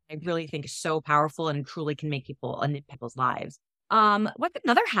by. I really think is so powerful and truly can make people and people's lives. What's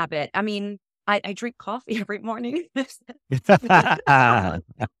another habit? I mean, I drink coffee every morning.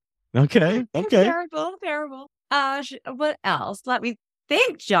 Okay. Terrible. What else? Let me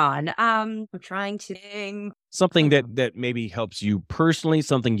think, John. I'm trying to think. Something that maybe helps you personally,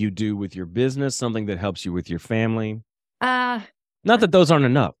 something you do with your business, something that helps you with your family. Not that those aren't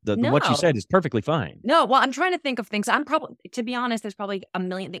enough. What you said is perfectly fine. No, well, I'm trying to think of things. To be honest, there's probably a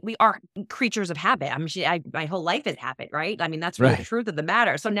million. We are creatures of habit. My whole life is habit, right? I mean, that's really the truth of the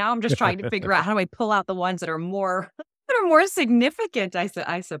matter. So now I'm just trying to figure out how do I pull out the ones that are more significant,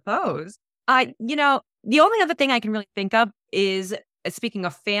 I suppose. The only other thing I can really think of is, speaking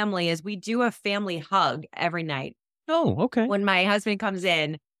of family, is we do a family hug every night. Oh, okay. When my husband comes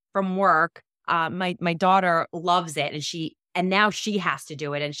in from work, my daughter loves it, and now she has to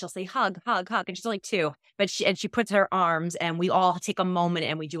do it, and she'll say hug, and she's only 2, but she puts her arms, and we all take a moment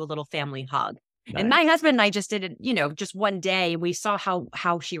and we do a little family hug. Nice. And my husband and I just did it, just one day. We saw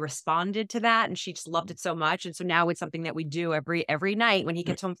how she responded to that, and she just loved it so much. And so now it's something that we do every night when he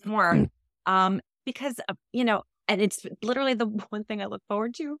gets home from work. Because and it's literally the one thing I look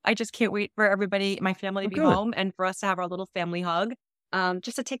forward to. I just can't wait for everybody, my family, to be home and for us to have our little family hug.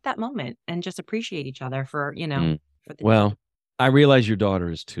 Just to take that moment and just appreciate each other for. Well, I realize your daughter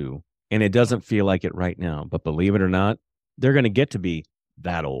is 2, and it doesn't feel like it right now, but believe it or not, they're going to get to be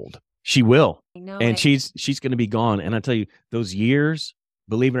that old. She will. I know, and she's going to be gone. And I tell you, those years,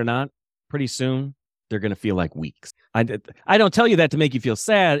 believe it or not, pretty soon they're going to feel like weeks. I don't tell you that to make you feel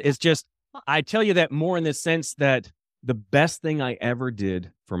sad. It's just, I tell you that more in the sense that the best thing I ever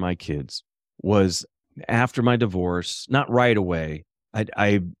did for my kids was after my divorce, not right away.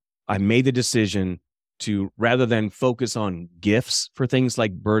 I made the decision to, rather than focus on gifts for things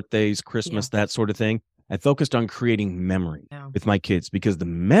like birthdays, Christmas, that sort of thing, I focused on creating memories with my kids, because the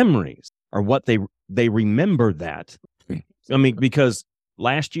memories are what they remember that. I mean, because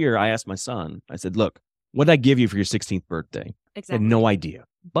last year I asked my son, I said, "Look, what did I give you for your 16th birthday?" Exactly. I had no idea.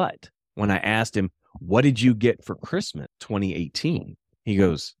 But when I asked him, "What did you get for Christmas 2018?" He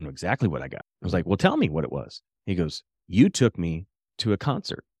goes, "I know exactly what I got." I was like, "Well, tell me what it was." He goes, "You took me to a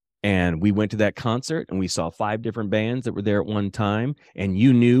concert. And we went to that concert and we saw 5 different bands that were there at one time. And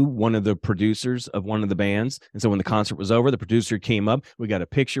you knew one of the producers of one of the bands. And so when the concert was over, the producer came up. We got a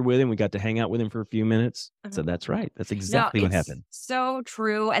picture with him. We got to hang out with him for a few minutes." So that's right. That's exactly what happened. So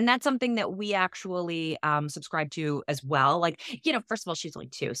true. And that's something that we actually subscribe to as well. Like, first of all, she's only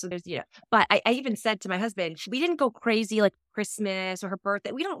 2. So there's, but I even said to my husband, we didn't go crazy like Christmas or her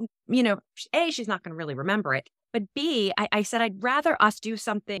birthday. We don't, A, she's not going to really remember it. But B, I said, I'd rather us do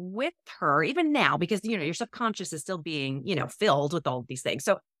something with her, even now, because, your subconscious is still being, filled with all these things.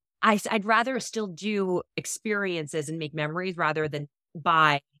 So I'd rather still do experiences and make memories rather than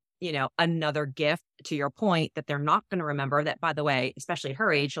buy, another gift, to your point, that they're not going to remember. That, by the way, especially at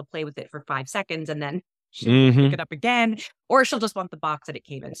her age, she'll play with it for 5 seconds and then she'll pick it up again, or she'll just want the box that it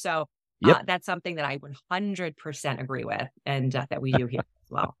came in. So that's something that I 100% agree with, and that we do here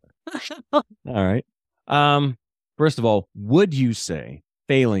as well. All right. First of all, would you say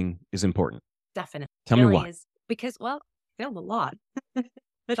failing is important? Definitely. Tell me why. Because, I failed a lot.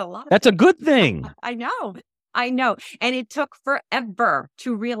 That's a good thing. I know. And it took forever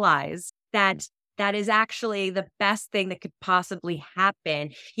to realize that is actually the best thing that could possibly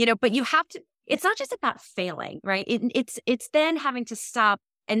happen. But you have to, it's not just about failing, right? It's then having to stop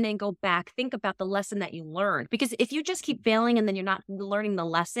and then go back, think about the lesson that you learned. Because if you just keep failing and then you're not learning the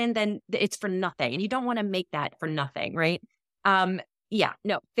lesson, then it's for nothing. And you don't want to make that for nothing, right? Yeah,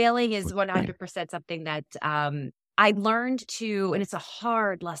 no, failing is 100% something that I learned to, and it's a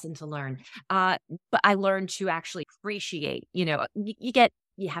hard lesson to learn, but I learned to actually appreciate,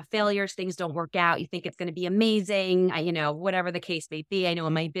 you have failures, things don't work out. You think it's going to be amazing, whatever the case may be. I know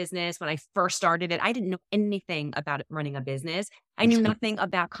in my business, when I first started it, I didn't know anything about running a business. I knew nothing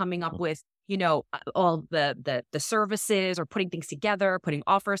about coming up with, all the services or putting things together, putting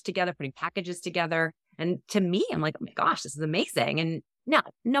offers together, putting packages together. And to me, I'm like, oh my gosh, this is amazing. And no,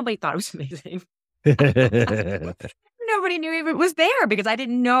 nobody thought it was amazing. Nobody knew if it was there because I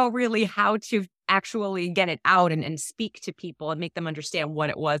didn't know really how to actually get it out and speak to people and make them understand what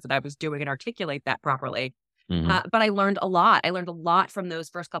it was that I was doing and articulate that properly. But I learned a lot. I learned a lot from those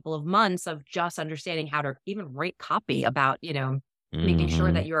first couple of months of just understanding how to even write copy about, making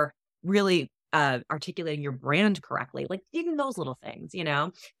sure that you're really articulating your brand correctly. Like even those little things,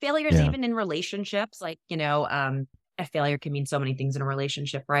 failures, even in relationships, like, a failure can mean so many things in a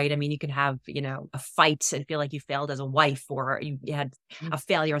relationship, right? I mean, you could have, a fight and feel like you failed as a wife, or you had a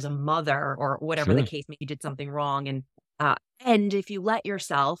failure as a mother, or whatever the case, maybe you did something wrong. And if you let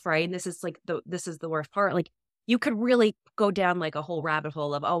yourself, right, and this is the worst part, like you could really go down like a whole rabbit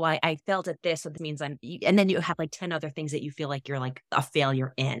hole of, oh, I failed at this, so this means and then you have like 10 other things that you feel like you're like a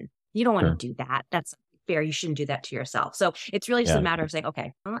failure in. You don't want to do that. That's fair. You shouldn't do that to yourself. So it's really just a matter of saying,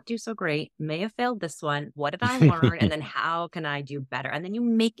 okay, I'm not do so great. May have failed this one. What did I learn? And then how can I do better? And then you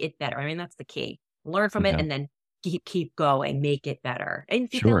make it better. I mean, that's the key. Learn from it and then keep going, make it better. And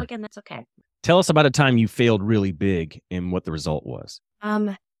if you fail again, that's okay. Tell us about a time you failed really big and what the result was.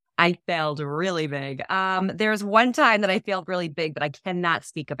 I failed really big. There's one time that I failed really big, but I cannot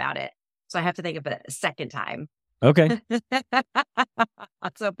speak about it. So I have to think of it a second time. Okay.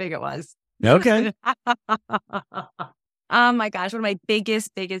 That's how big it was. Okay. Oh my gosh, one of my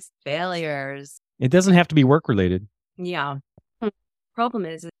biggest failures. It doesn't have to be work related. Yeah. Problem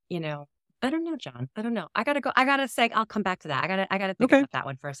is, I don't know, John. I don't know. I gotta say, I'll come back to that. I gotta think about that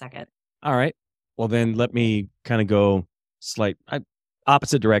one for a second. All right. Well, then let me kind of go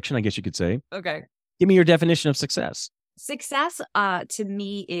opposite direction, I guess you could say. Okay. Give me your definition of success. Success, to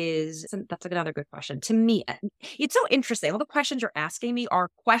me that's another good question. To me, it's so interesting. All the questions you're asking me are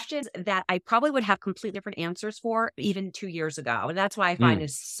questions that I probably would have completely different answers for even 2 years ago. And that's why I find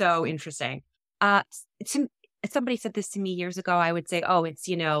it so interesting. Somebody said this to me years ago. I would say, oh, it's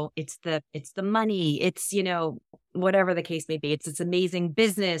the money. It's, whatever the case may be. It's this amazing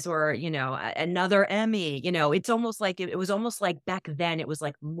business or, another Emmy, it's almost like, it was almost like back then it was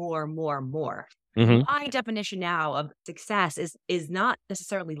like more. My definition now of success is not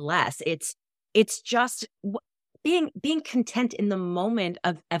necessarily less. It's just being content in the moment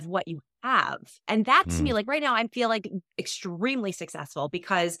of what you have. And that to me, like right now, I feel like extremely successful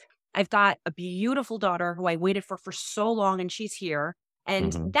because I've got a beautiful daughter who I waited for so long, and she's here.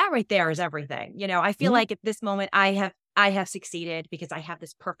 And that right there is everything. I feel like at this moment I have succeeded because I have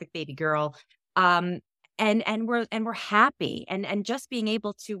this perfect baby girl. And we're happy, and just being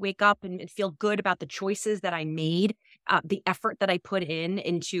able to wake up and feel good about the choices that I made, the effort that I put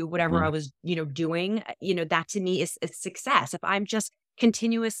into whatever I was, doing, that to me is success. If I'm just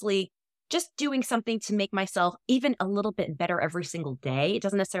continuously just doing something to make myself even a little bit better every single day, it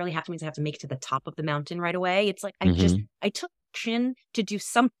doesn't necessarily have to mean I have to make it to the top of the mountain right away. It's like I took action to do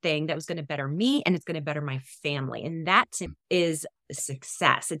something that was going to better me and it's going to better my family, and that is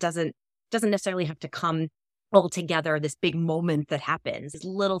success. It doesn't necessarily have to come all together, this big moment that happens. It's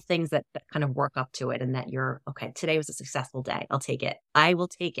little things that kind of work up to it, and that you're, okay, today was a successful day. I'll take it. I will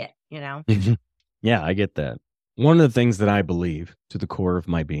take it, Yeah, I get that. One of the things that I believe to the core of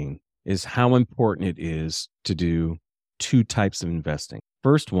my being is how important it is to do 2 types of investing.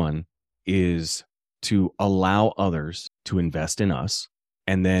 First one is to allow others to invest in us,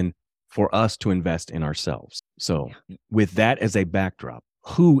 and then for us to invest in ourselves. So with that as a backdrop,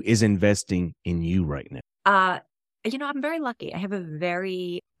 who is investing in you right now? I'm very lucky. I have a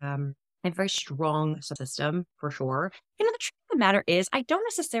very strong strong for sure. The truth of the matter is I don't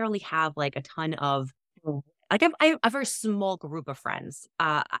necessarily have like a ton of, like I have a very small group of friends.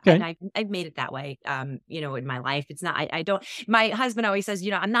 And I've made it that way, in my life. It's not, I don't, my husband always says,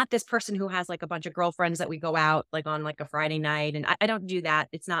 I'm not this person who has like a bunch of girlfriends that we go out like on like a Friday night. And I don't do that.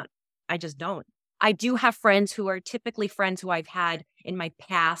 It's not, I just don't. I do have friends who are typically friends who I've had in my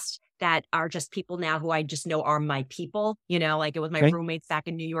past that are just people now who I just know are my people, like it was my roommates back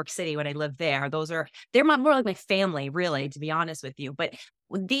in New York City when I lived there. They're more like my family, really, to be honest with you. But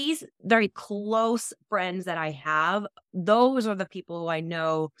these very close friends that I have, those are the people who I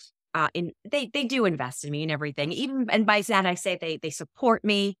know they do invest in me and everything. And by that I say they support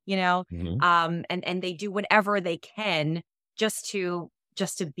me, and they do whatever they can just to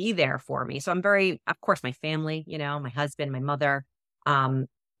be there for me. So I'm of course, my family, my husband, my mother,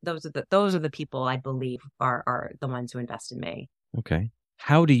 those are the people I believe are the ones who invest in me. Okay.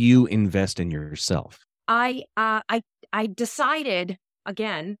 How do you invest in yourself? I decided,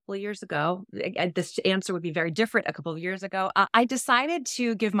 again, years ago, this answer would be very different a couple of years ago. I decided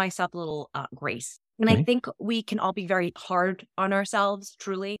to give myself a little grace. And I think we can all be very hard on ourselves,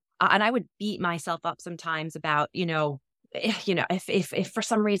 truly. And I would beat myself up sometimes about, if for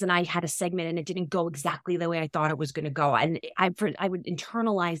some reason I had a segment and it didn't go exactly the way I thought it was going to go, and I would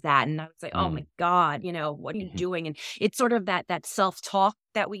internalize that, and I would say, "Oh my God, what are you doing?" And it's sort of that self-talk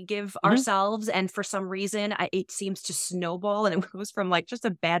that we give ourselves, and for some reason, it seems to snowball, and it goes from like just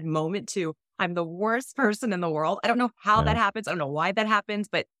a bad moment to I'm the worst person in the world. I don't know how that happens. I don't know why that happens,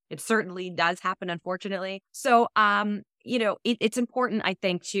 but it certainly does happen, unfortunately. So, it's important, I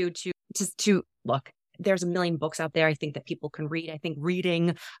think, to look. There's a million books out there I think that people can read. I think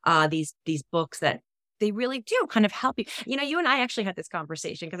reading these books that they really do kind of help you. You and I actually had this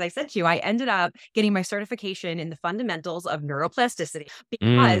conversation because I said to you, I ended up getting my certification in the fundamentals of neuroplasticity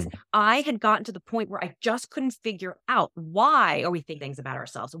because I had gotten to the point where I just couldn't figure out, why are we thinking things about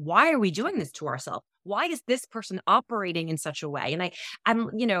ourselves? Why are we doing this to ourselves? Why is this person operating in such a way? And I'm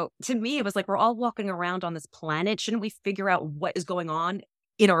to me, it was like, we're all walking around on this planet. Shouldn't we figure out what is going on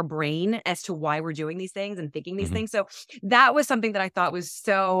in our brain as to why we're doing these things and thinking these things? So that was something that I thought was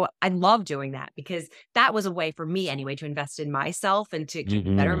I love doing that, because that was a way for me anyway to invest in myself and to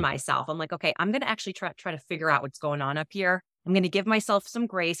better myself. I'm like, okay, I'm going to actually try to figure out what's going on up here. I'm going to give myself some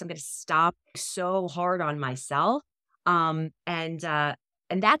grace. I'm going to stop so hard on myself. And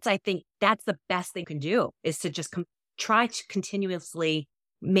that's, I think that's the best thing you can do, is to just try to continuously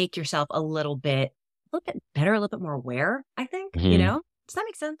make yourself a little bit better, a little bit more aware, I think, Does that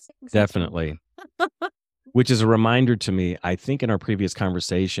make sense? Definitely. Which is a reminder to me, I think in our previous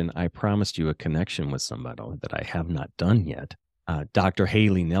conversation, I promised you a connection with somebody that I have not done yet. Dr.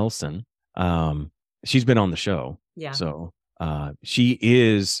 Haley Nelson. She's been on the show. Yeah. So she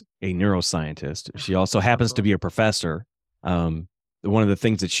is a neuroscientist. She also happens to be a professor. One of the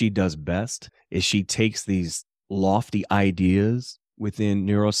things that she does best is she takes these lofty ideas within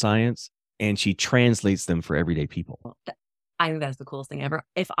neuroscience and she translates them for everyday people. I think that's the coolest thing ever.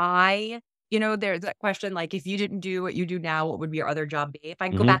 If there's that question, like, if you didn't do what you do now, what would your other job be? If I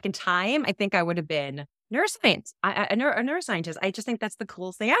could go back in time, I think I would have been neuroscience, a neuroscientist. I just think that's the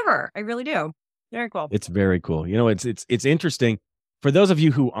coolest thing ever. I really do. Very cool. It's very cool. It's interesting. For those of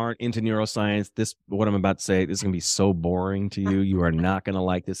you who aren't into neuroscience, what I'm about to say, this is going to be so boring to you. You are not going to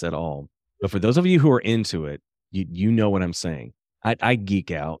like this at all. But for those of you who are into it, you know what I'm saying. I geek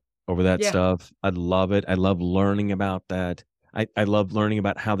out over that stuff. I love it. I love learning about that. I love learning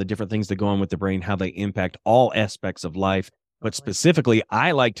about how the different things that go on with the brain, how they impact all aspects of life. But specifically,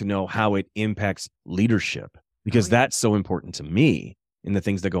 I like to know how it impacts leadership, because that's so important to me in the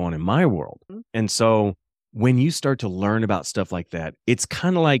things that go on in my world. And so when you start to learn about stuff like that, it's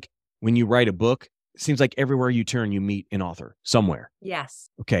kind of like when you write a book, it seems like everywhere you turn, you meet an author somewhere. Yes.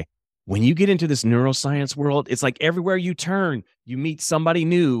 Okay. When you get into this neuroscience world, it's like everywhere you turn, you meet somebody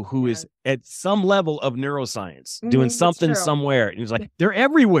new who is at some level of neuroscience, doing something somewhere. And it's like, they're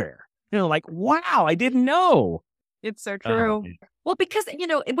everywhere. Like, wow, I didn't know. It's so true. Well, because,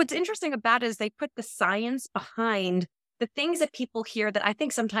 what's interesting about it is they put the science behind the things that people hear that I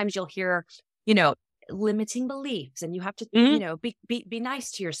think sometimes you'll hear, limiting beliefs, and you have to, be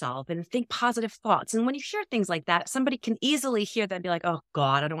nice to yourself and think positive thoughts. And when you hear things like that, somebody can easily hear that and be like, oh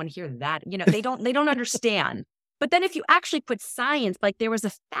God, I don't want to hear that. They don't understand. But then if you actually put science, like there was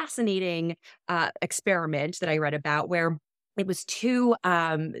a fascinating experiment that I read about where it was two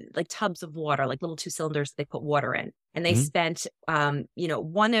like tubs of water, like little 2 cylinders that they put water in. And they spent,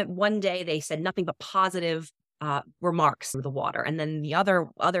 one day they said nothing but positive remarks through the water. And then the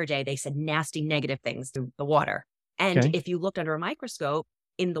other day they said nasty negative things through the water. And if you looked under a microscope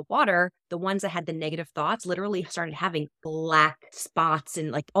in the water, the ones that had the negative thoughts literally started having black spots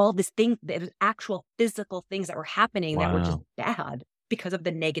and like all this thing, the actual physical things that were happening that were just bad because of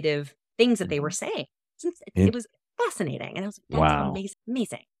the negative things that they were saying. It was fascinating. And I was like, that's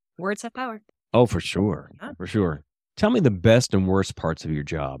amazing. Words have power. Oh, for sure. For sure. Tell me the best and worst parts of your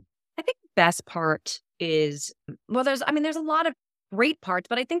job. I think the best part is, there's a lot of great parts,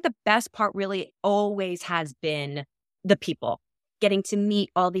 but I think the best part really always has been the people. Getting to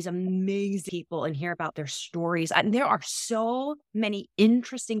meet all these amazing people and hear about their stories. And there are so many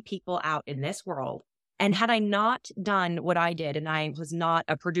interesting people out in this world. And had I not done what I did, and I was not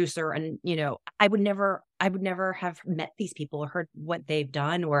a producer, and I would never have met these people or heard what they've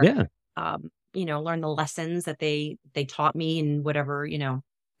done, or learn the lessons that they taught me and whatever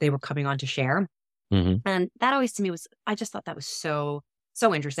they were coming on to share. Mm-hmm. And that always to me I just thought that was so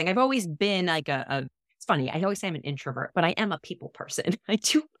interesting. I've always been like it's funny. I always say I'm an introvert, but I am a people person. I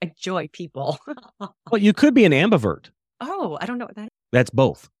do enjoy people. Well, you could be an ambivert. Oh, I don't know what that is. That's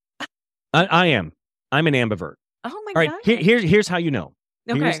both. I am. I'm an ambivert. Oh my God. God. Here's how you know.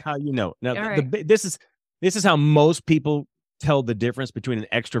 Okay. Here's how you know. Now, Right. this is how most people tell the difference between an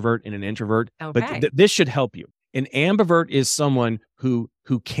extrovert and an introvert. Okay. But this should help you. An ambivert is someone who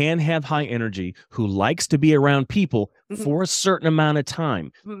can have high energy, who likes to be around people for a certain amount of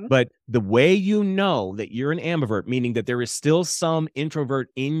time. But the way you know that you're an ambivert, meaning that there is still some introvert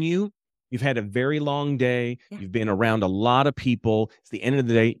in you, you've had a very long day, you've been around a lot of people. It's the end of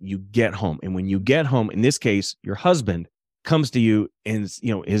the day, you get home. And when you get home, in this case, your husband comes to you and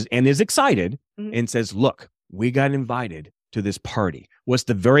is excited and says, "Look, we got invited to this party." What's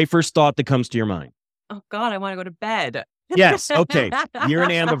the very first thought that comes to your mind? Oh God, I want to go to bed. Yes. Okay. You're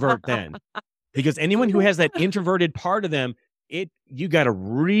an ambivert then. Because anyone who has that introverted part of them, you got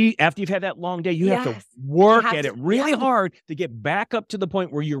to after you've had that long day, you have to work at it really hard to get back up to the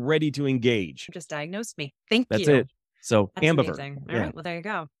point where you're ready to engage. Just diagnosed me. Thank you. That's it. So that's ambivert. Amazing. All right. Well, there you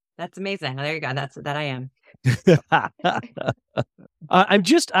go. That's amazing. There you go. That I am.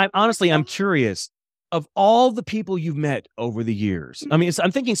 I'm curious, of all the people you've met over the years. I mean,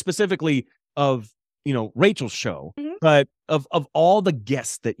 I'm thinking specifically of Rachel's show, but of all the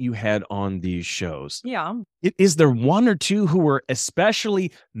guests that you had on these shows, is there one or two who were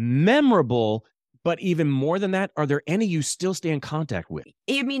especially memorable? But even more than that, are there any you still stay in contact with?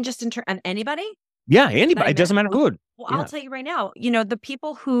 You mean just in terms of anybody? Yeah, anybody. It doesn't matter who. Well, I'll tell you right now. The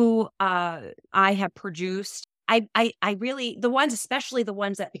people who I have produced, I really, the ones, especially the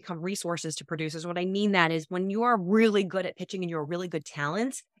ones that become resources to producers. What I mean that is when you are really good at pitching and you're a really good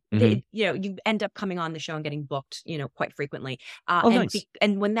talent. You end up coming on the show and getting booked, quite frequently. Nice.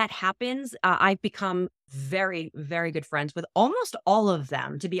 And when that happens, I've become very, very good friends with almost all of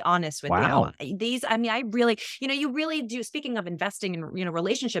them, to be honest with you. I really, you really do. Speaking of investing in,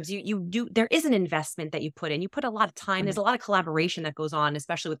 relationships, you do, there is an investment that you put in. You put a lot of time. There's a lot of collaboration that goes on,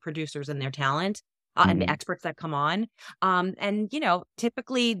 especially with producers and their talent. And the experts that come on. And,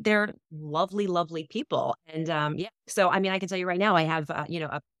 typically they're lovely, lovely people. And so, I can tell you right now, I have,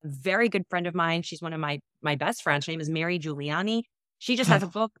 a very good friend of mine. She's one of my best friends. Her name is Mary Giuliani. She just has a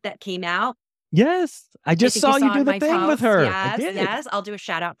book that came out. Yes. I just saw you do the thing with her. Yes. I'll do a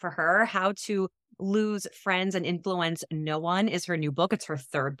shout out for her. How to Lose Friends and Influence No One is her new book. It's her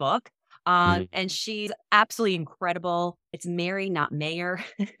third book. And she's absolutely incredible. It's Mary, not Mayor.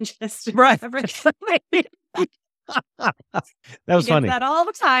 Just right. That was funny. That all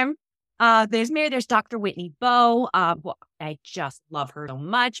the time. There's Mary. There's Dr. Whitney Bowe. I just love her so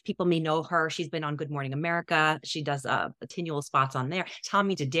much. People may know her. She's been on Good Morning America. She does continual spots on there.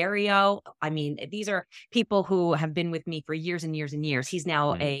 Tommy D'Addario. These are people who have been with me for years and years and years. He's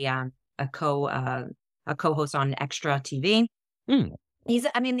now a co-host on Extra TV.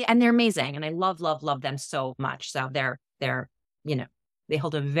 And they're amazing, and I love them so much. So they're they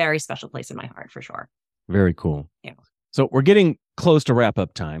hold a very special place in my heart for sure. Very cool. Yeah. So we're getting close to wrap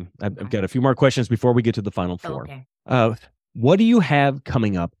up time. I've got a few more questions before we get to the final four. Okay. What do you have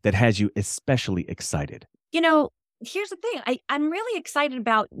coming up that has you especially excited? Here's the thing. I'm really excited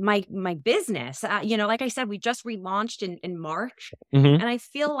about my business. Like I said, we just relaunched in March, and I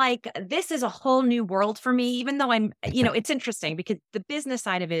feel like this is a whole new world for me, even though it's interesting because the business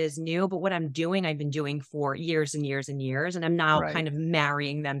side of it is new, but what I'm doing, I've been doing for years and years and years. And I'm now kind of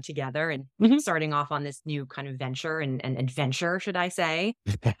marrying them together and starting off on this new kind of venture and adventure, should I say.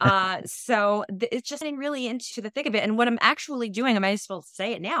 So it's just getting really into the thick of it. And what I'm actually doing, I might as well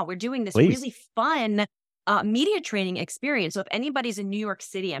say it now. We're doing this really fun media training experience. So if anybody's in New York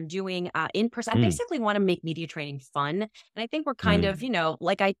City, I'm doing in person. I basically want to make media training fun. And I think we're kind of,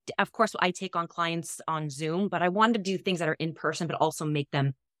 of course, I take on clients on Zoom, but I wanted to do things that are in person, but also make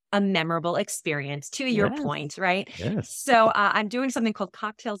them a memorable experience, to your point, right? Yes. So I'm doing something called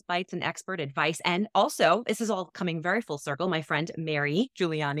Cocktails, Bites, and Expert Advice. And also, this is all coming very full circle. My friend, Mary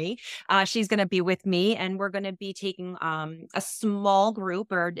Giuliani, she's going to be with me, and we're going to be taking a small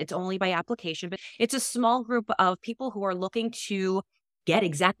group, or it's only by application, but it's a small group of people who are looking to get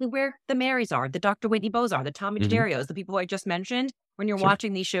exactly where the Marys are, the Dr. Whitney Bows are, the Tommy D'Aderios, the people I just mentioned. When you're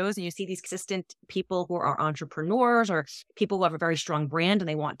watching these shows and you see these consistent people who are entrepreneurs or people who have a very strong brand and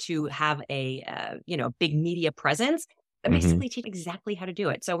they want to have a big media presence, I basically teach exactly how to do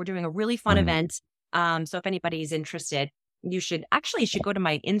it. So we're doing a really fun event. So if anybody's interested, you should go to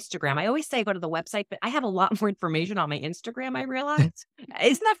my Instagram. I always say go to the website, but I have a lot more information on my Instagram, I realized.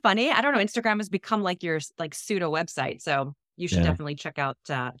 Isn't that funny? I don't know. Instagram has become like your pseudo website. So you should definitely check that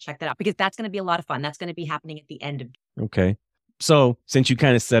out because that's going to be a lot of fun. That's going to be happening at the end of. Okay. So since you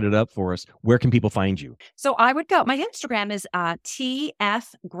kind of set it up for us, where can people find you? So I would go. My Instagram is TF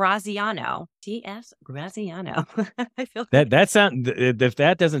Graziano. I feel that sounds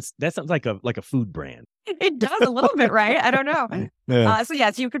like a food brand. It does a little bit, right? I don't know. So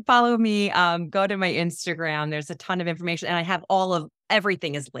yes, you could follow me. Go to my Instagram. There's a ton of information, and I have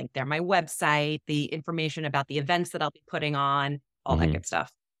everything is linked there. My website, the information about the events that I'll be putting on, all that good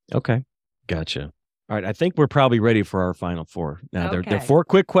stuff. Okay, gotcha. All right, I think we're probably ready for our final four. Now, they're 4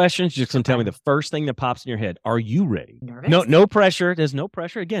 quick questions. You're just going to tell me the first thing that pops in your head. Are you ready? Nervous? No pressure. There's no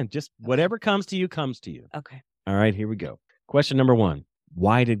pressure. Again, just whatever comes to you, comes to you. Okay. All right, here we go. Question number 1.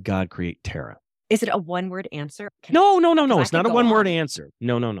 Why did God create Tara? Is it a one-word answer? No. It's not a one-word answer.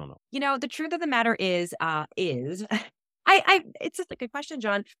 No. The truth of the matter is it's just a good question,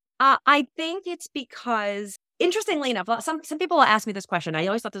 John. I think it's because, interestingly enough, some people will ask me this question. I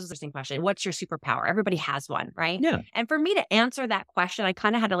always thought this was an interesting question. What's your superpower? Everybody has one, right? Yeah. And for me to answer that question, I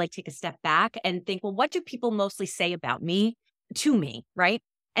kind of had to take a step back and think, well, what do people mostly say about me to me, right?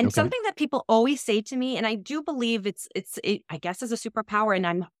 And something that people always say to me, and I do believe it, I guess, is a superpower,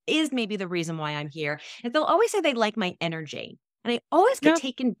 and is maybe the reason why I'm here, is they'll always say they like my energy. And I always get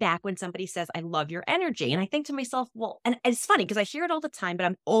taken back when somebody says, I love your energy. And I think to myself, well, and it's funny because I hear it all the time, but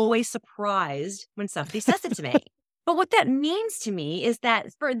I'm always surprised when somebody says it to me. But what that means to me is that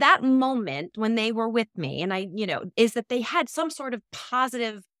for that moment when they were with me, and is that they had some sort of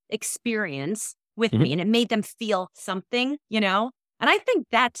positive experience with me, and it made them feel something, And I think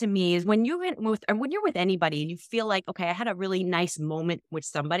that to me is when you're with anybody and you feel like, okay, I had a really nice moment with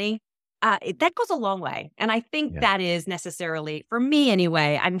somebody, that goes a long way. And I think that is necessarily, for me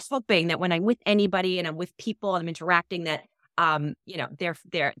anyway, I'm hoping that when I'm with anybody and I'm with people and I'm interacting that,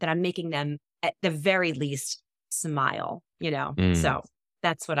 that I'm making them at the very least smile, So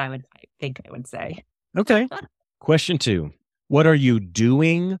that's what I think I would say. Okay. Question 2. What are you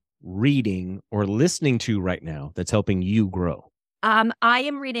doing, reading, or listening to right now that's helping you grow? I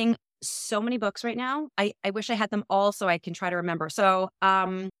am reading so many books right now. I wish I had them all so I can try to remember. So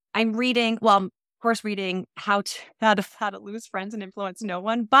I'm reading, of course, reading how to lose friends and influence no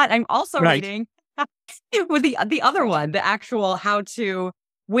one. But I'm also reading with the other one, the actual how to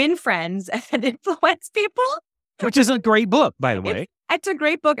win friends and influence people. Which is a great book, by the way. It's a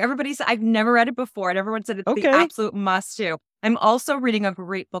great book. Everybody said, I've never read it before, and everyone said it's the absolute must do. I'm also reading a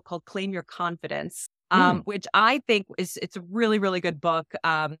great book called Claim Your Confidence. Which I think it's a really, really good book.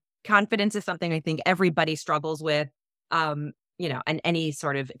 Confidence is something I think everybody struggles with, and any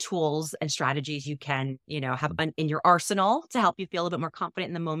sort of tools and strategies you can, have in your arsenal to help you feel a little bit more confident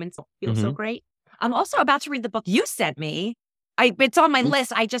in the moment. So feel so great. I'm also about to read the book you sent me. It's on my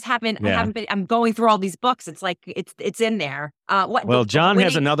list. I just haven't. I haven't been. I'm going through all these books. It's like it's in there. John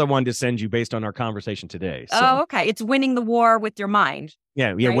has another one to send you based on our conversation today. So. Oh, okay. It's Winning the War with Your Mind.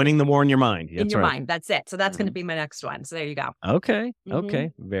 Yeah, right? Winning the war in your mind. That's in your mind. That's it. So that's going to be my next one. So there you go. Okay.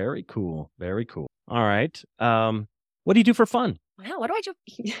 Okay. Very cool. Very cool. All right. What do you do for fun? Wow. What do I do?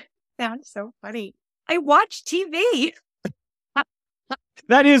 Sounds so funny. I watch TV.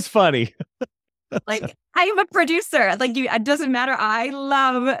 That is funny. I'm a producer. It doesn't matter. I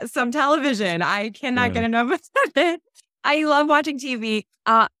love some television. I cannot get enough of it. I love watching TV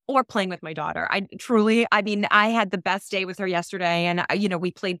or playing with my daughter. I had the best day with her yesterday, and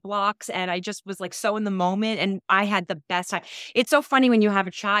we played blocks, and I just was so in the moment, and I had the best time. It's so funny when you have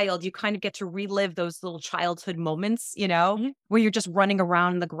a child, you kind of get to relive those little childhood moments, where you're just running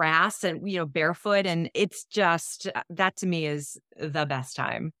around in the grass and barefoot, and it's just that to me is the best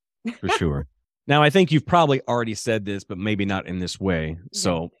time. For sure. Now, I think you've probably already said this, but maybe not in this way.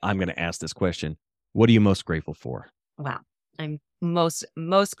 So I'm going to ask this question. What are you most grateful for? Wow. I'm most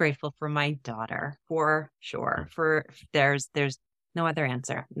grateful for my daughter, for sure. There's no other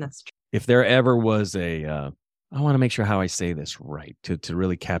answer. That's true. If there ever was I want to make sure how I say this right to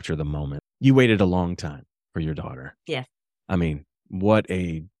really capture the moment. You waited a long time for your daughter. Yeah. I mean, what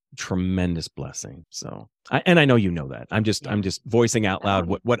a tremendous blessing. So, I know you know that. I'm just voicing out loud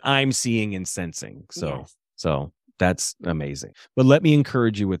what I'm seeing and sensing. So that's amazing. But let me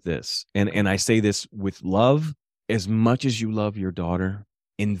encourage you with this, and I say this with love as much as you love your daughter,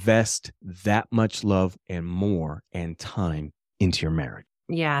 invest that much love and more and time into your marriage.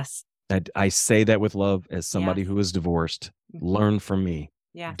 Yes. I say that with love as somebody who is divorced. Learn from me.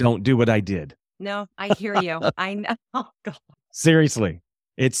 Yeah. Don't do what I did. No, I hear you. I know. Oh, God. Seriously.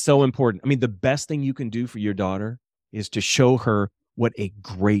 It's so important. I mean, the best thing you can do for your daughter is to show her what a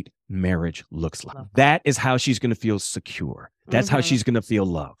great marriage looks like. That is how she's going to feel secure. That's how she's going to feel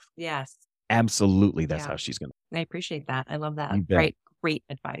love. Yes. Absolutely. That's how she's going to. I appreciate that. I love that. You bet. Great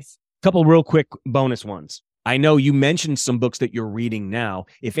advice. Couple real quick bonus ones. I know you mentioned some books that you're reading now.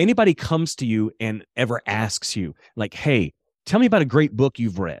 If anybody comes to you and ever asks you, like, hey, tell me about a great book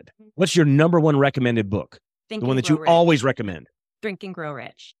you've read. What's your number one recommended book? The one that you always recommend. Think and Grow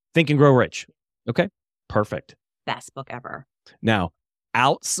Rich. Think and Grow Rich. Okay, perfect. Best book ever. Now,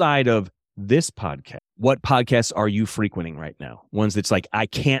 outside of this podcast, what podcasts are you frequenting right now? Ones that's like, I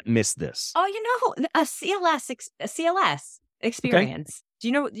can't miss this. Oh, a CLS experience.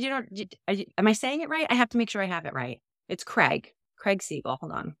 Okay. Am I saying it right? I have to make sure I have it right. It's Craig Siegel.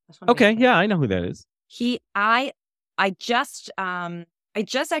 Hold on. Okay. Yeah, I know who that is. I just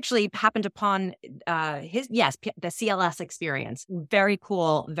actually happened upon the CLS experience. Very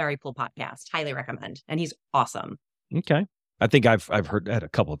cool podcast. Highly recommend. And he's awesome. Okay. I think I've heard that a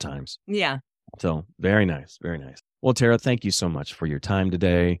couple of times. Yeah. So very nice. Very nice. Well, Tara, thank you so much for your time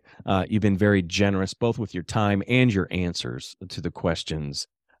today. You've been very generous, both with your time and your answers to the questions.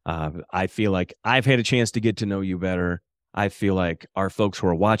 I feel like I've had a chance to get to know you better. I feel like our folks who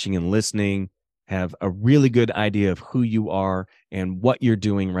are watching and listening have a really good idea of who you are and what you're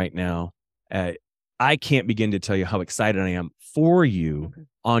doing right now. I can't begin to tell you how excited I am for you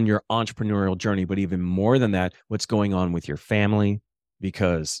on your entrepreneurial journey, but even more than that, what's going on with your family.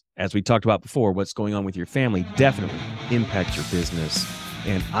 Because as we talked about before, what's going on with your family definitely impacts your business.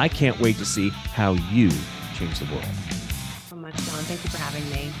 And I can't wait to see how you change the world. So much, John. Thank you for having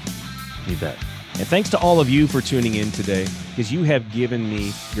me. You bet. And thanks to all of you for tuning in today, because you have given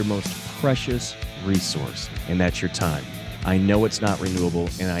me your most precious resource, and that's your time. I know it's not renewable,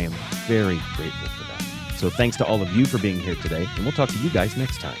 and I am very grateful for that. So thanks to all of you for being here today, and we'll talk to you guys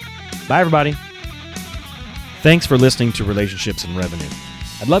next time. Bye, everybody. Thanks for listening to Relationships and Revenue.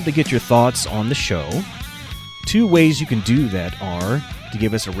 I'd love to get your thoughts on the show. 2 ways you can do that are to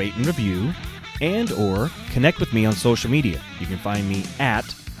give us a rate and review and or connect with me on social media. You can find me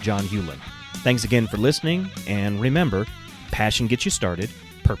at John Hewlin. Thanks again for listening, and remember, passion gets you started,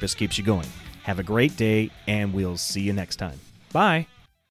 purpose keeps you going. Have a great day, and we'll see you next time. Bye.